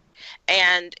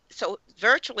 And so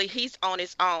virtually he's on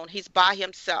his own. He's by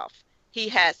himself. He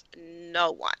has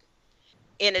no one.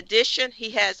 In addition, he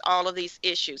has all of these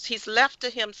issues. He's left to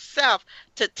himself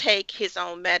to take his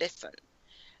own medicine.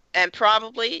 And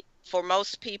probably for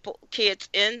most kids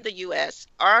in the U.S.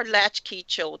 are latchkey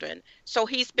children. So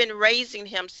he's been raising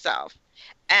himself.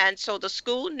 And so the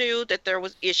school knew that there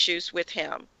was issues with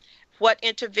him. What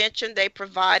intervention they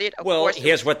provided?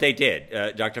 Here's what they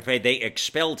did, Dr. Fay. They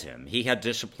expelled him. He had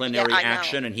disciplinary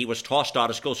action, and he was tossed out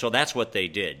of school. So that's what they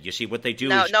did. You see, what they do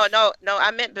No,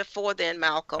 I meant before then,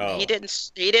 Malcolm. Oh. He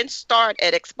didn't start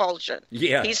at expulsion.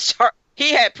 Yeah.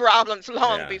 He had problems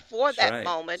long Yeah, before that's that right.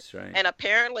 moment, That's right. and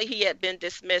apparently he had been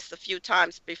dismissed a few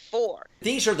times before.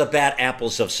 These are the bad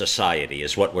apples of society,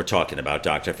 is what we're talking about,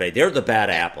 Dr. Fay. They're the bad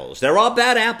And apples. There are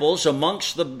bad apples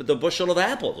amongst the bushel of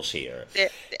apples here.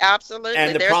 absolutely,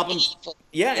 And the there's problem, evil.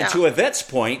 yeah, and Yeah. to Yvette's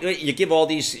point, you give all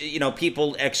these,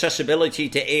 people accessibility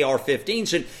to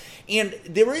AR-15s, and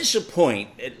there is a point,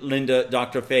 Linda,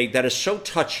 Dr. Fay, that is so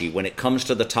touchy when it comes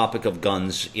to the topic of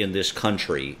guns in this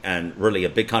country, and really a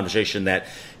big conversation that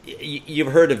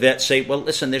you've heard Yvette say, well,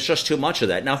 listen, there's just too much of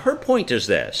that. Now, her point is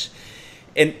this,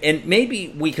 and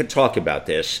maybe we could talk about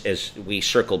this as we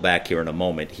circle back here in a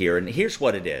moment here, and here's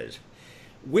what it is.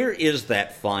 Where is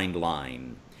that fine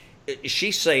line?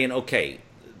 She's saying, okay,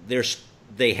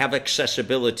 they have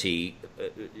accessibility,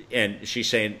 and she's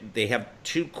saying they have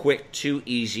too quick, too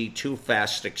easy, too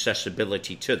fast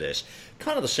accessibility to this.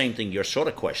 Kind of the same thing you're sort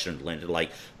of questioned, Linda, like,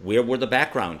 where were the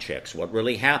background checks? What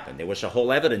really happened? There was a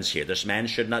whole evidence here. This young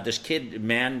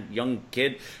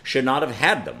kid should not have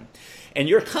had them. And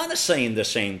you're kind of saying the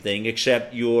same thing,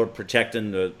 except you're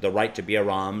protecting the right to bear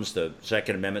arms, the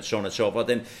Second Amendment, so on and so forth.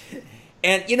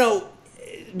 And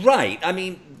right, I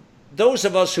mean, those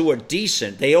of us who are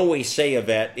decent, they always say,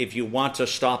 Yvette, if you want to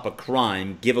stop a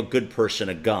crime, give a good person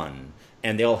a gun,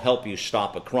 and they'll help you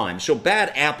stop a crime. So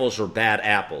bad apples are bad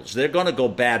apples. They're going to go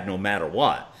bad no matter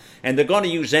what. And they're going to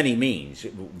use any means,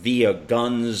 via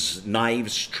guns,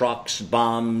 knives, trucks,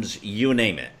 bombs, you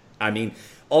name it. I mean,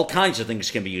 all kinds of things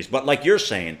can be used. But like you're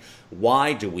saying,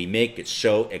 why do we make it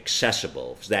so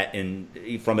accessible that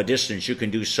from a distance you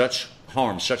can do such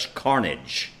harm, such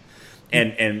carnage?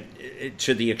 And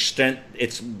to the extent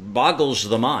it boggles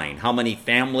the mind how many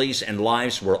families and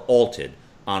lives were altered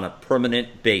on a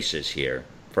permanent basis here.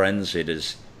 Friends, it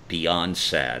is beyond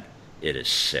sad. It is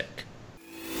sick.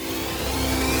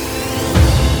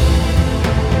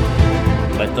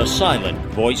 Let the silent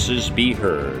voices be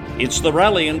heard. It's the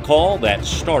rallying call that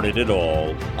started it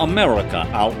all.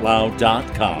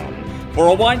 AmericaOutloud.com. For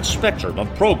a wide spectrum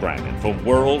of programming from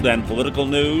world and political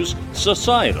news,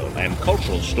 societal and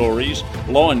cultural stories,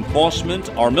 law enforcement,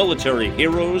 our military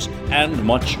heroes, and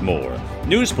much more.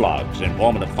 News blogs,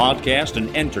 informative podcasts,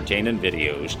 and entertaining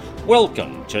videos.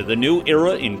 Welcome to the new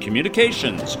era in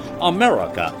communications.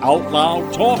 America Out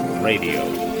Loud Talk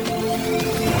Radio.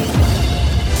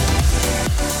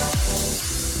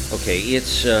 Okay,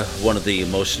 it's one of the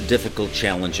most difficult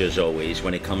challenges always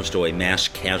when it comes to a mass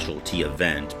casualty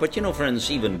event. But friends,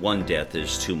 even one death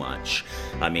is too much.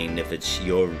 I mean, if it's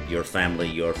your family,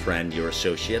 your friend, your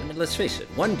associate, I mean, let's face it,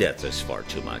 one death is far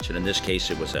too much. And in this case,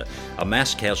 it was a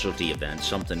mass casualty event,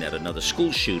 something at another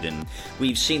school shooting.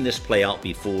 We've seen this play out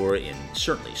before in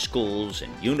certainly schools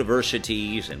and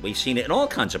universities, and we've seen it in all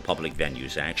kinds of public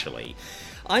venues, actually.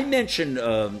 I mentioned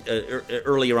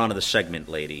earlier on in the segment,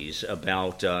 ladies,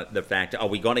 about the fact, are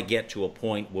we going to get to a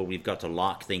point where we've got to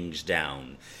lock things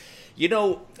down?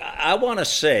 I want to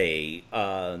say,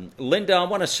 Linda, I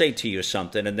want to say to you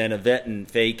something, and then Yvette and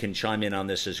Faye can chime in on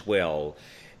this as well.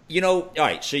 All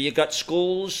right, so you got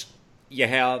schools, you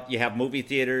have movie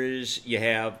theaters, you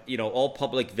have, all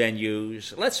public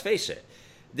venues. Let's face it.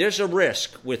 There's a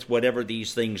risk with whatever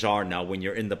these things are now when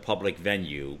you're in the public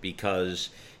venue, because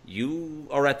you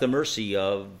are at the mercy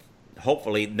of,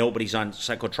 hopefully, nobody's on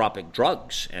psychotropic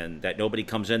drugs, and that nobody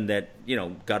comes in that,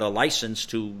 got a license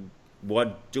to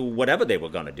do whatever they were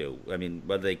going to do. I mean,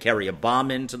 whether they carry a bomb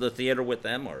into the theater with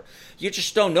them, or you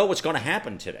just don't know what's going to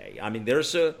happen today. I mean,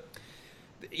 there's we're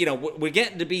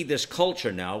getting to be this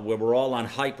culture now where we're all on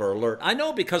hyper alert. I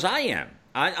know, because I am.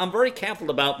 I'm very careful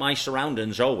about my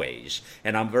surroundings always,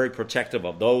 and I'm very protective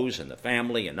of those and the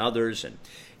family and others, and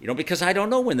because I don't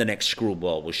know when the next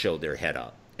screwball will show their head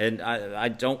up, and I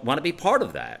don't want to be part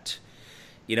of that,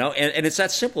 and it's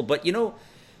that simple. But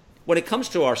when it comes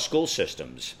to our school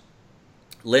systems,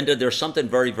 Linda, there's something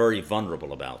very, very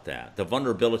vulnerable about that. The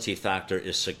vulnerability factor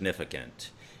is significant,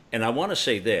 and I want to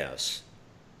say this.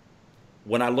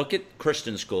 When I look at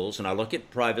Christian schools and I look at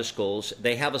private schools,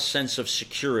 they have a sense of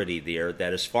security there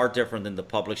that is far different than the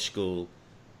public school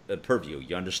purview.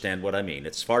 You understand what I mean?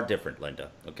 It's far different, Linda,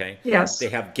 okay? Yes. They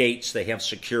have gates, they have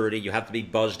security, you have to be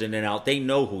buzzed in and out. They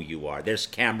know who you are. There's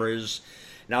cameras.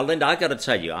 Now, Linda, I got to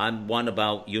tell you, I'm one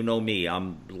about, me,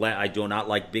 I do not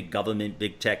like big government,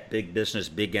 big tech, big business,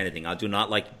 big anything. I do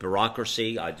not like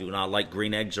bureaucracy. I do not like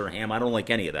green eggs or ham. I don't like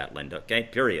any of that, Linda, okay?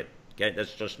 Period. Okay,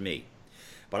 that's just me.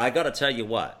 But I got to tell you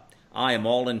what, I am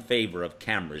all in favor of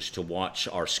cameras to watch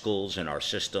our schools and our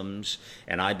systems,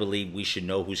 and I believe we should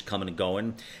know who's coming and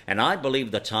going. And I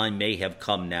believe the time may have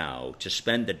come now to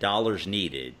spend the dollars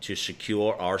needed to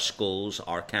secure our schools,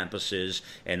 our campuses,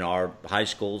 and our high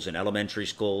schools and elementary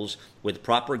schools with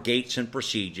proper gates and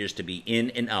procedures to be in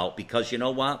and out. Because you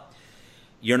know what?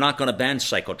 You're not going to ban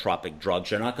psychotropic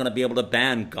drugs. You're not going to be able to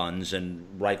ban guns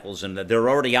and rifles, and they're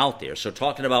already out there. So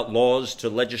talking about laws to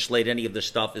legislate any of this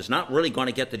stuff is not really going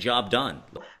to get the job done.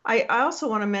 I also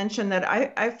want to mention that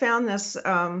I found this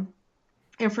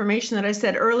information that I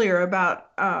said earlier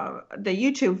about the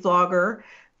YouTube vlogger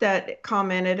that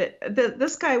commented.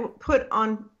 This guy put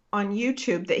on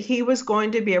YouTube that he was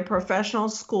going to be a professional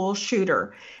school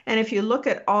shooter. And if you look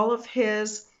at all of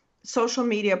his social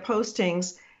media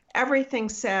postings, everything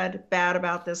said bad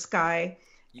about this guy.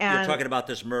 And you're talking about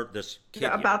this kid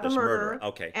about here, the murder. Murderer.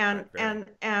 Okay. And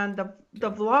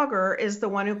the vlogger is the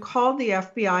one who called the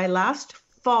FBI last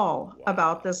fall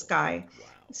about this guy. Wow.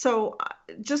 So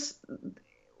just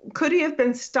could he have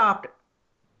been stopped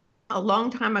a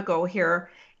long time ago here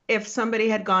if somebody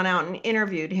had gone out and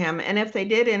interviewed him? And if they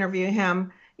did interview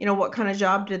him, you know, what kind of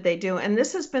job did they do? And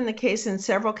this has been the case in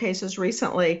several cases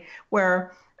recently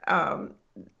where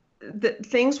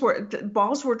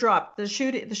balls were dropped. The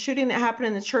shooting that happened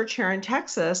in the church here in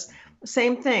Texas,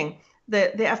 same thing.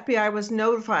 The FBI was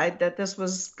notified that this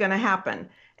was going to happen,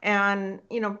 and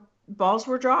you know, balls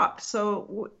were dropped.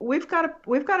 So we've got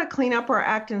to clean up our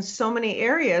act in so many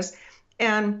areas.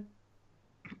 And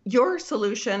your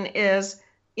solution is,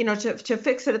 you know, to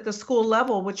fix it at the school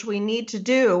level, which we need to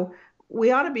do.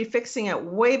 We ought to be fixing it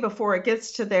way before it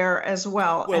gets to there as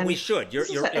well. Well, and we should. You're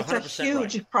 100% it's a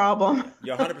huge right. problem.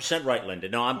 You're 100% right, Linda.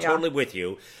 No, I'm totally with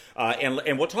you.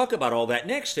 And we'll talk about all that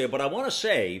next year. But I want to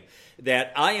say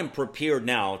that I am prepared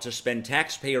now to spend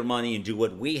taxpayer money and do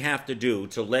what we have to do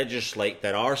to legislate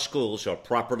that our schools are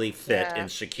properly fit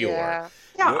and secure. Yeah,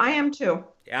 I am too.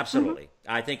 Absolutely.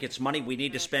 I think it's money we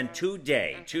need to spend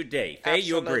today. Faye,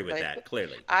 you agree with that,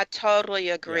 clearly. I totally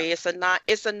agree. Yeah.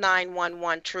 It's a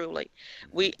 911, truly.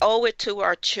 We owe it to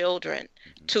our children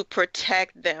to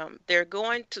protect them. They're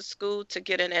going to school to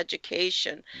get an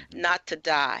education, not to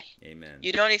die. Amen.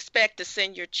 You don't expect to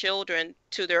send your children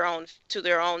to their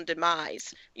own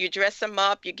demise. You dress them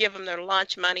up, you give them their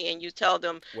lunch money, and you tell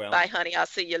them, bye, honey, I'll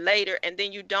see you later. And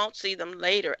then you don't see them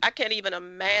later. I can't even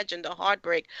imagine the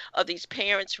heartbreak of these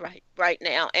parents right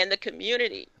now and the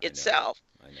community itself.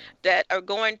 I know. That are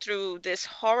going through this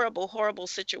horrible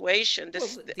situation.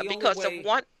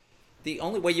 The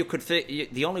only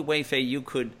way, Faye, you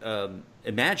could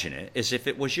imagine it is if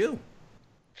it was you.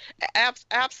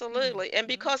 Absolutely. And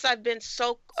because I've been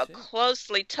so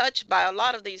closely touched by a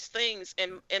lot of these things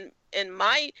in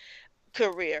my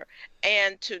career,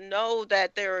 and to know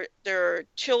that there are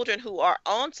children who are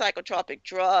on psychotropic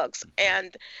drugs,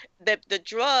 and that the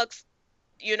drugs,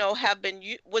 you know,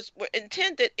 were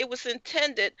intended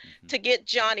to get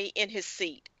Johnny in his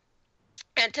seat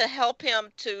and to help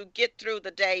him to get through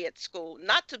the day at school,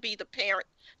 not to be the parent.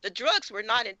 The drugs were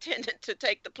not intended to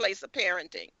take the place of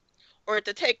parenting or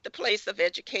to take the place of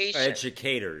education.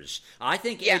 Educators. I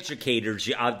think educators,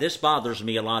 this bothers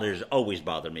me a lot. It has always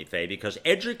bothered me, Faye, because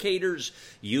educators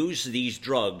use these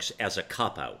drugs as a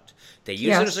cop-out. They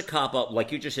use it as a cop-out,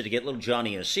 like you just said, to get little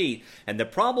Johnny in a seat. And the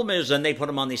problem is then they put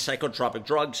him on these psychotropic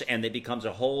drugs, and it becomes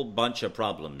a whole bunch of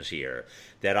problems here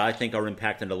that I think are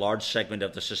impacting a large segment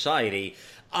of the society.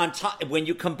 On top, when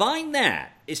you combine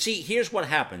that, you see, here's what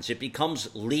happens. It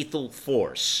becomes lethal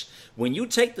force. When you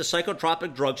take the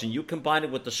psychotropic drugs and you combine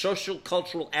it with the social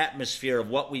cultural atmosphere of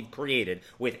what we've created,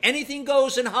 with anything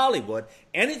goes in Hollywood,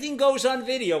 anything goes on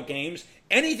video games,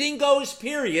 anything goes,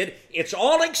 period, it's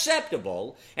all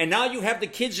acceptable, and now you have the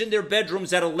kids in their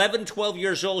bedrooms at 11, 12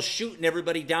 years old shooting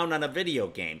everybody down on a video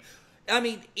game. I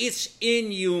mean, it's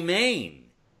inhumane.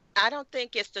 I don't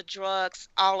think it's the drugs,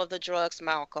 all of the drugs,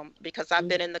 Malcolm, because I've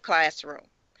been in the classroom.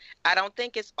 I don't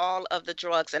think it's all of the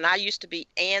drugs. And I used to be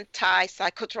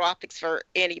anti-psychotropics for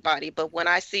anybody. But when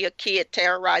I see a kid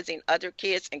terrorizing other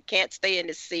kids and can't stay in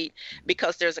his seat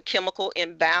because there's a chemical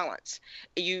imbalance,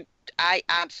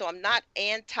 I'm not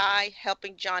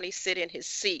anti-helping Johnny sit in his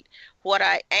seat. What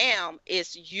I am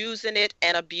is using it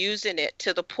and abusing it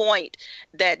to the point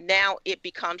that now it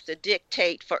becomes the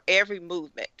dictate for every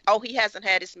movement. Oh, he hasn't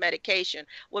had his medication.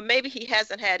 Well, maybe he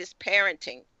hasn't had his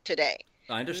parenting today.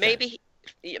 I understand.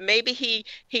 Maybe he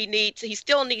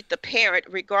still needs the parent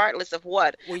regardless of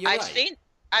what. Well, I've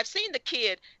seen the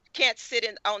kid can't sit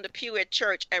in on the pew at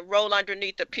church and roll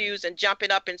underneath the pews and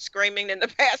jumping up and screaming, and the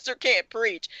pastor can't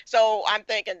preach. So I'm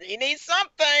thinking he needs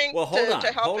something Well,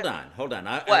 to help hold him. on. Hold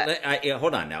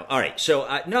What? on now. All right.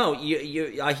 So, no,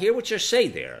 I hear what you say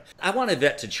there. I want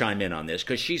Yvette to chime in on this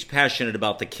because she's passionate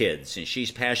about the kids, and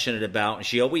she's passionate about, and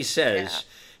she always says,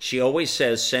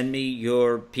 send me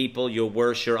your people, your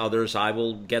worst, your others. I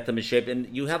will get them in shape.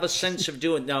 And you have a sense of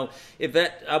doing. Now,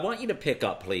 Yvette, I want you to pick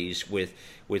up, please, with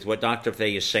what Dr.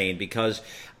 Fay is saying, because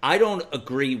I don't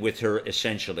agree with her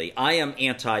essentially. I am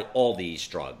anti all these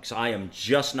drugs. I am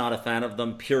just not a fan of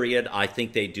them, period. I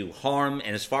think they do harm.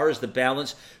 And as far as the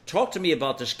balance, talk to me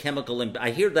about this chemical.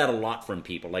 I hear that a lot from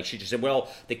people. Like she just said, well,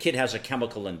 the kid has a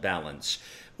chemical imbalance.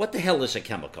 What the hell is a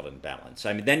chemical imbalance?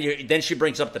 I mean, then she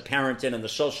brings up the parenting and the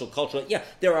social culture. Yeah,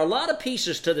 there are a lot of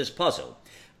pieces to this puzzle.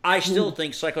 I still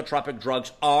think psychotropic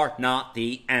drugs are not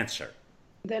the answer.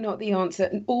 They're not the answer,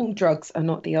 and all drugs are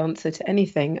not the answer to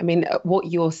anything. I mean,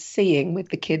 what you're seeing with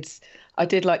the kids, I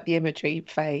did like the imagery,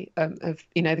 Faye, of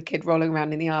the kid rolling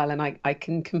around in the aisle, and I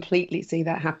can completely see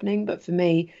that happening. But for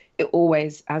me, it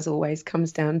always, as always,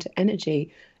 comes down to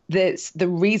energy. The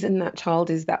reason that child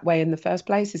is that way in the first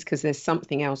place is because there's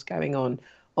something else going on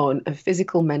a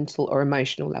physical, mental, or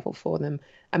emotional level for them.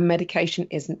 And medication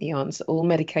isn't the answer. All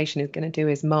medication is going to do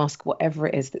is mask whatever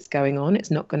it is that's going on.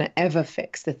 It's not going to ever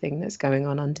fix the thing that's going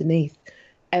on underneath,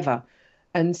 ever.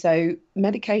 And so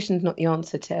medication is not the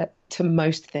answer to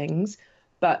most things,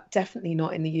 but definitely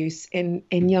not in the use in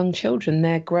young children.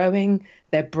 They're growing,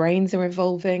 their brains are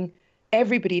evolving.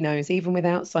 Everybody knows, even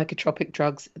without psychotropic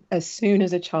drugs, as soon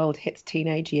as a child hits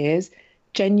teenage years,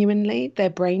 genuinely, their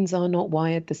brains are not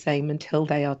wired the same until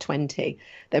they are 20.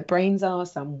 Their brains are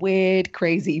some weird,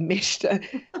 crazy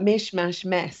mishmash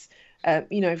mess,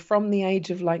 from the age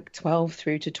of like 12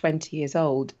 through to 20 years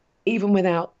old, even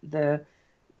without the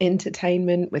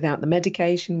entertainment, without the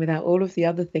medication, without all of the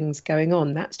other things going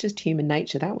on. That's just human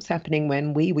nature. That was happening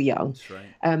when we were young.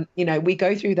 That's right. We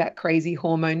go through that crazy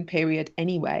hormone period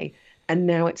anyway, and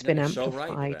now it's been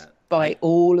amplified by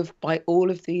all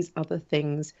of these other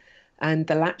things. And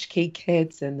the latchkey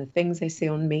kids and the things they see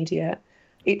on media,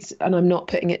 and I'm not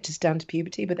putting it just down to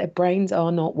puberty, but their brains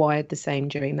are not wired the same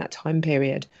during that time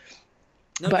period.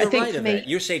 No, but you're right, Yvette.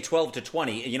 You say 12 to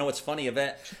 20. You know what's funny,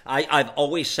 Yvette? I've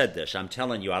always said this. I'm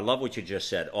telling you, I love what you just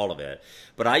said, all of it.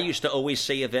 But I used to always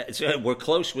say, Yvette, we're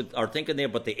close with our thinking there,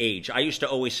 but the age. I used to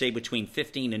always say between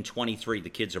 15 and 23, the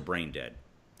kids are brain dead.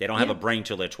 They don't have a brain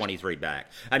till they're 23 back.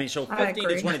 I mean, so 15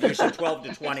 to 20, you say 12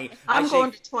 to 20. I'm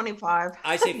going to 25.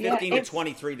 I say 15 to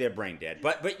 23, they're brain dead.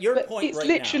 But your point right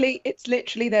now. It's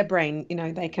literally their brain.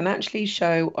 They can actually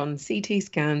show on CT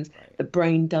scans the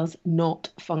brain does not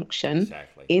function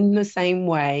in the same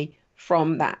way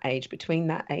from that age, between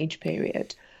that age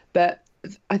period. But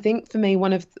I think for me,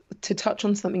 to touch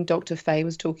on something Dr. Fay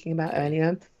was talking about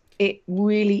earlier, it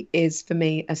really is for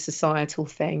me a societal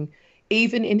thing.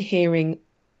 Even in hearing,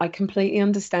 I completely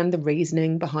understand the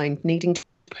reasoning behind needing to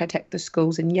protect the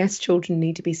schools. And yes, children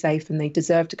need to be safe and they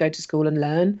deserve to go to school and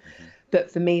learn. Mm-hmm. But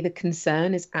for me, the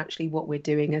concern is actually what we're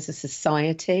doing as a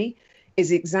society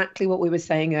is exactly what we were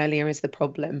saying earlier is the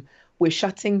problem. We're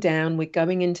shutting down. We're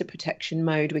going into protection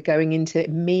mode. We're going into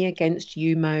me against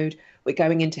you mode. We're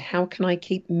going into how can I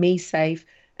keep me safe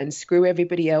and screw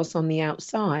everybody else on the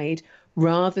outside,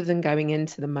 rather than going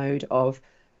into the mode of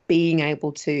being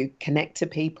able to connect to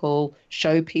people,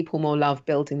 show people more love,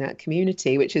 building that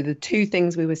community, which are the two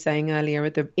things we were saying earlier are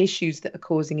the issues that are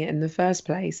causing it in the first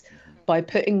place. Mm-hmm. By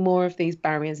putting more of these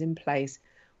barriers in place,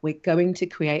 we're going to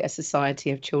create a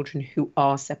society of children who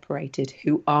are separated,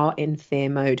 who are in fear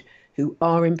mode, who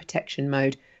are in protection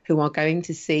mode, who are going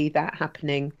to see that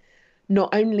happening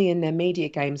not only in their media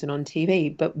games and on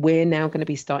TV, but we're now going to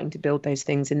be starting to build those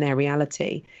things in their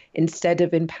reality instead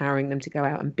of empowering them to go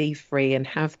out and be free and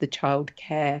have the child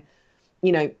care,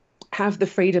 have the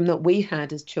freedom that we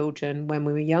had as children when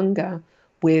we were younger.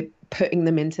 We're putting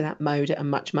them into that mode at a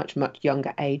much, much, much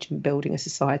younger age and building a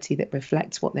society that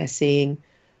reflects what they're seeing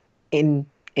in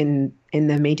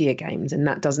their media games. And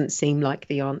that doesn't seem like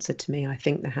the answer to me. I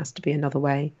think there has to be another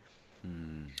way.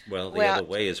 Well, the other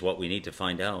way is what we need to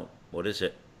find out. What is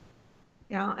it?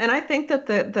 Yeah, and I think that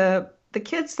the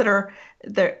kids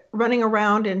they're running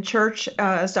around in church,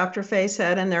 as Dr. Fay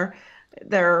said, and they're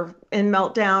in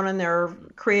meltdown and they're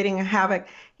creating havoc.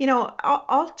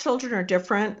 All children are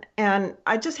different, and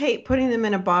I just hate putting them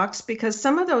in a box because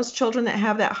some of those children that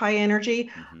have that high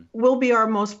energy will be our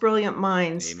most brilliant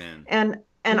minds. Amen.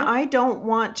 And I don't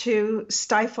want to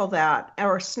stifle that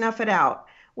or snuff it out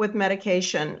with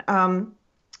medication.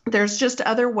 There's just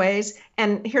other ways.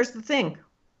 And here's the thing.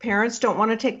 parents don't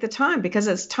want to take the time because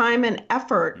it's time and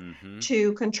effort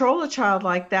to control a child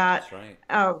like that. That's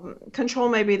right. Control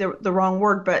may be the wrong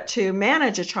word, but to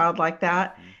manage a child like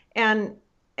that and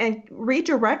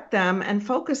redirect them and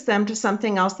focus them to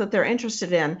something else that they're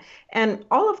interested in. And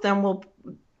all of them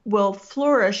will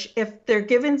flourish if they're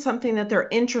given something that they're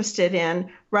interested in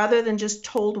rather than just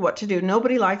told what to do.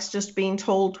 Nobody likes just being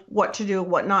told what to do,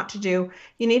 what not to do.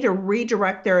 You need to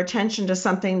redirect their attention to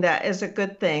something that is a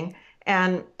good thing.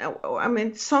 And I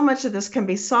mean, so much of this can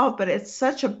be solved, but it's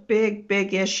such a big,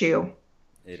 big issue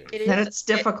that it's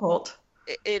difficult.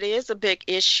 It is a big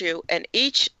issue, and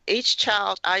each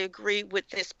child, I agree with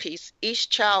this piece. Each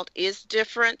child is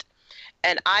different,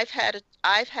 and I've had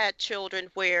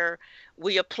children where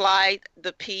we applied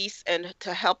the piece and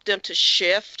to help them to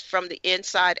shift from the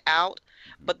inside out,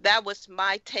 but that was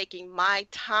my taking my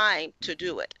time to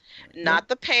do it. Not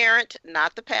the parent,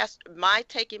 not the pastor,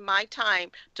 taking my time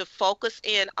to focus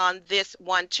in on this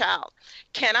one child.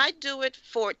 Can I do it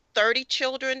for 30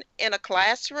 children in a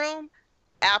classroom?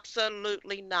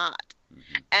 Absolutely not.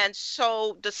 And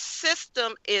so the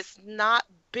system is not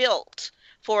built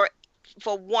for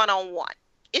one-on-one.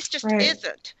 It just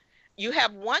isn't. You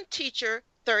have one teacher,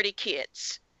 30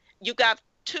 kids. You got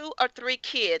 2 or 3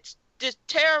 kids just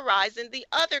terrorizing the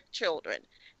other children,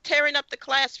 tearing up the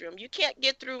classroom. You can't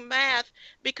get through math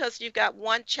because you've got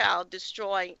one child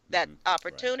destroying that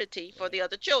opportunity for the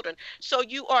other children. So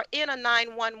you are in a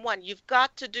 911. You've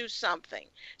got to do something.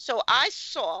 So I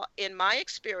saw in my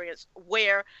experience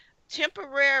where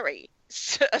temporary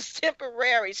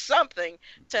something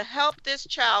to help this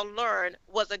child learn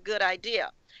was a good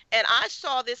idea. And I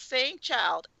saw this same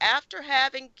child after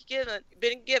having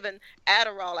been given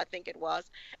Adderall, I think it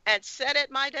was, and sat at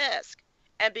my desk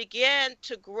and began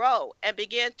to grow and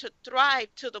began to thrive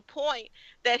to the point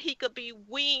that he could be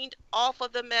weaned off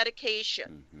of the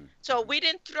medication. So we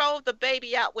didn't throw the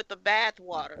baby out with the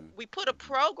bathwater. We put a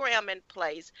program in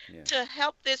place to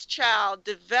help this child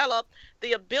develop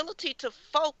the ability to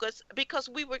focus because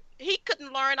he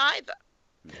couldn't learn either.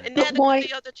 And neither could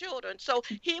the other children. So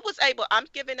he was able, I'm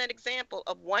giving an example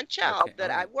of one child that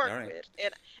I worked with.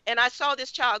 And I saw this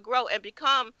child grow and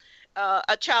become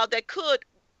a child that could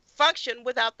function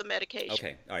without the medication.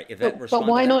 Okay, all right. But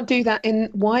why not do that?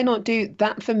 Why not do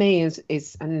that? For me is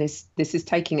and this is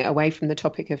taking it away from the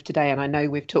topic of today. And I know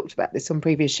we've talked about this on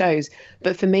previous shows,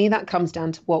 but for me that comes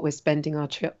down to what we're spending our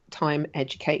time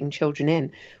educating children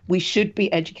in. We should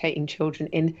be educating children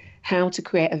in how to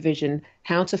create a vision,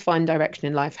 how to find direction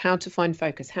in life, how to find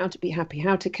focus, how to be happy,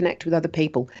 how to connect with other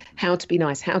people, how to be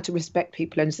nice, how to respect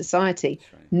people in society.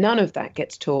 None of that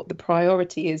gets taught. The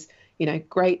priority is,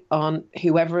 great aunt,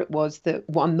 whoever it was that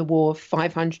won the war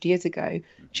 500 years ago.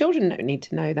 Children don't need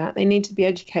to know that. They need to be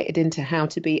educated into how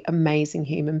to be amazing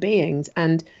human beings.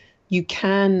 And you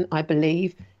can, I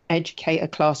believe, educate a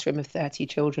classroom of 30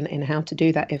 children in how to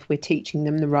do that if we're teaching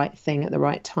them the right thing at the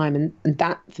right time. And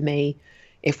that, for me,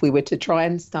 if we were to try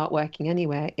and start working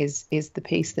anywhere, is the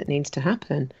piece that needs to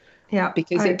happen. Yeah,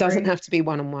 because it doesn't have to be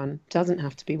one-on-one. Doesn't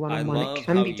have to be one-on-one. It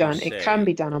can be done. It can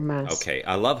be done en masse. Okay,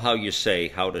 I love how you say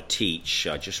how to teach.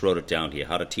 I just wrote it down here.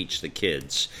 How to teach the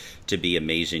kids to be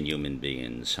amazing human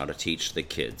beings. How to teach the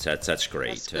kids. That's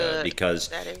great. Because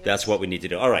that's what we need to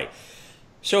do. All right.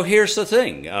 So here's the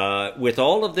thing. With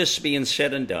all of this being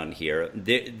said and done here,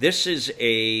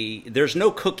 there's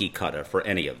no cookie cutter for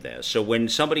any of this. So when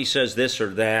somebody says this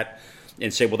or that,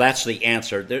 and say, well, that's the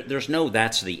answer. There's no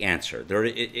that's the answer.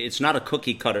 It's not a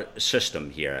cookie cutter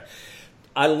system here.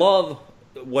 I love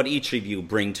what each of you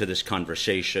bring to this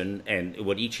conversation and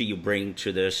what each of you bring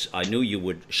to this. I knew you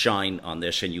would shine on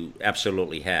this, and you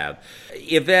absolutely have.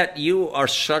 Yvette, you are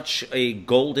such a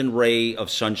golden ray of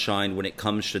sunshine when it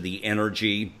comes to the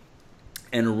energy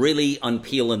and really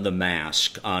unpeeling the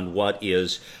mask on what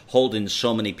is holding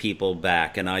so many people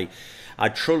back. And I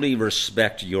truly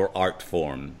respect your art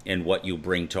form and what you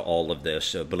bring to all of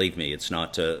this. Believe me, it's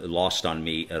not lost on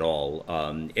me at all.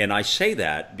 And I say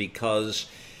that because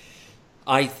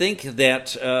I think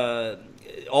that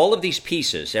all of these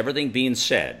pieces, everything being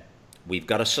said, we've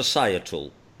got a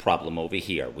societal problem over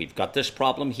here. We've got this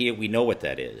problem here. We know what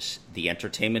that is. The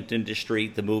entertainment industry,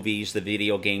 the movies, the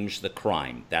video games, the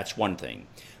crime. That's one thing.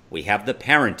 We have the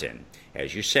parenting.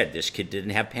 As you said, this kid didn't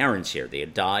have parents here. They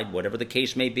had died, whatever the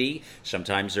case may be.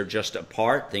 Sometimes they're just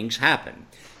apart. Things happen.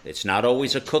 It's not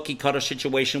always a cookie-cutter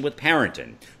situation with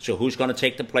parenting. So who's going to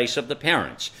take the place of the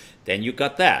parents? Then you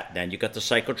got that. Then you got the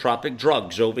psychotropic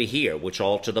drugs over here, which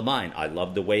alter the mind. I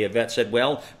love the way Yvette said,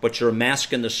 well, but you're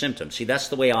masking the symptoms. See, that's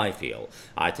the way I feel.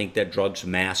 I think that drugs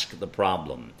mask the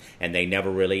problem. And they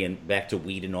never really, and back to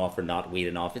weeding off or not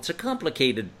weeding off, it's a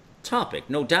complicated topic,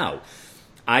 no doubt.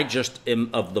 I just am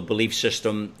of the belief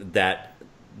system that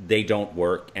they don't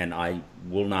work, and I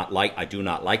do not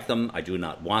like them, I do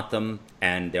not want them,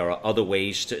 and there are other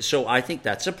ways to. So I think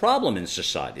that's a problem in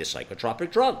society,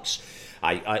 psychotropic drugs.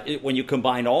 When you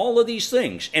combine all of these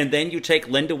things, and then you take,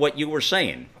 Linda, what you were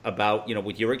saying about,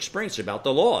 with your experience about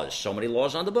the laws, so many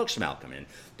laws on the books, Malcolm, and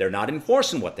they're not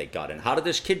enforcing what they got, and how did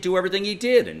this kid do everything he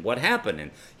did, and what happened, and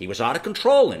he was out of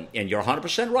control, and you're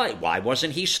 100% right. Why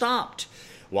wasn't he stopped?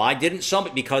 Why didn't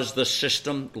somebody? Because the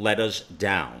system let us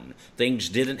down. Things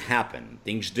didn't happen.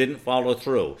 Things didn't follow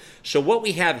through. So what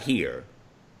we have here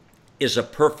is a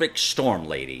perfect storm,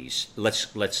 ladies.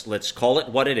 Let's call it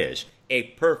what it is. A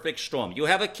perfect storm. You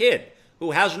have a kid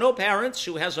who has no parents,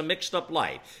 who has a mixed up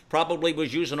life, probably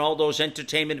was using all those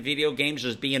entertainment video games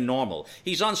as being normal.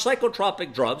 He's on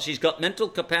psychotropic drugs. He's got mental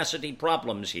capacity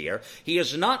problems here. He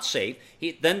is not safe.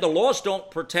 Then the laws don't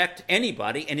protect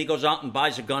anybody, and he goes out and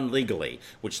buys a gun legally,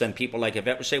 which then people like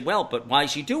Yvette would say, well, but why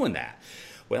is he doing that?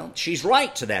 Well, she's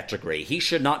right to that degree. He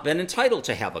should not have been entitled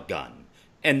to have a gun.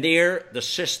 And there, the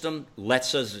system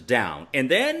lets us down. And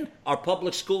then our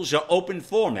public schools are open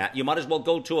format. You might as well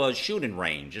go to a shooting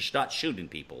range and start shooting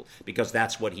people, because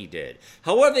that's what he did.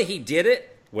 However he did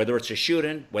it, whether it's a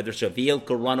shooting, whether it's a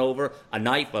vehicle run over, a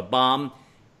knife, a bomb,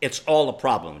 it's all a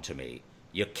problem to me.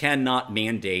 You cannot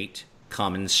mandate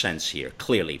common sense here,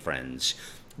 clearly, friends.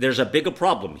 There's a bigger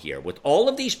problem here. With all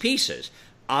of these pieces,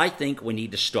 I think we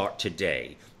need to start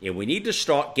today. And we need to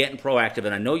start getting proactive,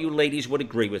 and I know you ladies would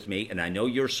agree with me, and I know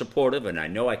you're supportive, and I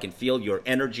know I can feel your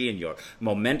energy and your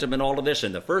momentum in all of this.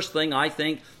 And the first thing I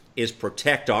think is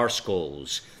protect our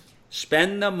schools.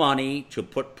 Spend the money to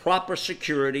put proper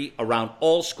security around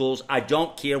all schools. I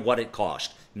don't care what it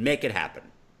costs. Make it happen.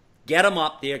 Get them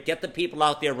up there. Get the people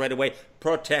out there right away.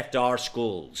 Protect our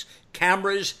schools.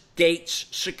 Cameras, gates,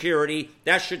 security,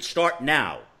 that should start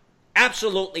now.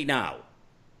 Absolutely now.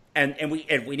 And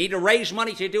we need to raise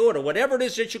money to do it, or whatever it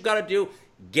is that you've got to do,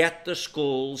 get the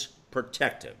schools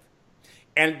protective.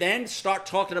 And then start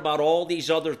talking about all these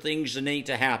other things that need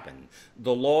to happen.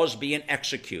 The laws being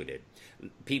executed.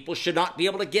 People should not be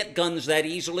able to get guns that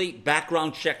easily.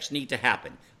 Background checks need to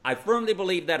happen. I firmly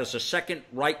believe that as a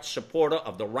second-right supporter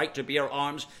of the right to bear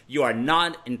arms, you are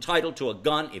not entitled to a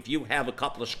gun if you have a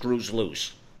couple of screws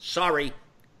loose. Sorry,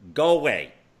 go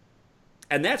away.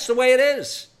 And that's the way it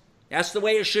is. That's the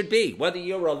way it should be. Whether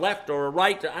you're a left or a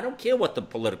right, I don't care what the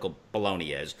political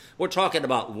baloney is. We're talking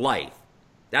about life.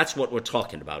 That's what we're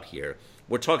talking about here.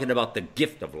 We're talking about the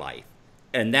gift of life.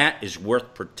 And that is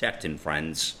worth protecting,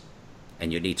 friends.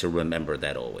 And you need to remember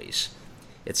that always.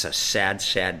 It's a sad,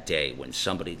 sad day when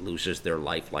somebody loses their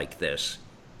life like this.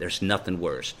 There's nothing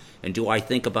worse. And do I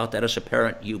think about that as a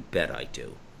parent? You bet I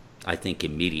do. I think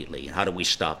immediately. How do we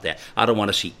stop that? I don't want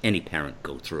to see any parent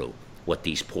go through what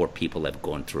these poor people have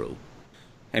gone through.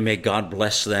 And may God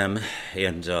bless them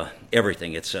and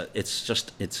everything. It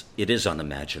is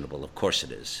unimaginable. Of course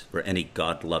it is. For any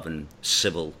God-loving,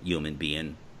 civil human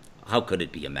being, how could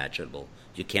it be imaginable?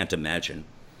 You can't imagine.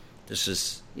 This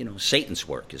is, Satan's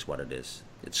work is what it is.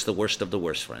 It's the worst of the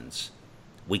worst, friends.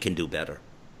 We can do better.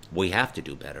 We have to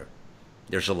do better.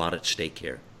 There's a lot at stake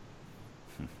here.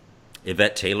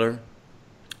 Yvette Taylor,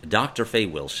 Dr. Faye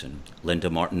Wilson,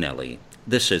 Linda Martinelli.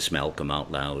 This is Malcolm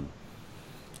Out Loud.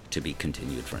 To be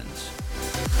continued, friends.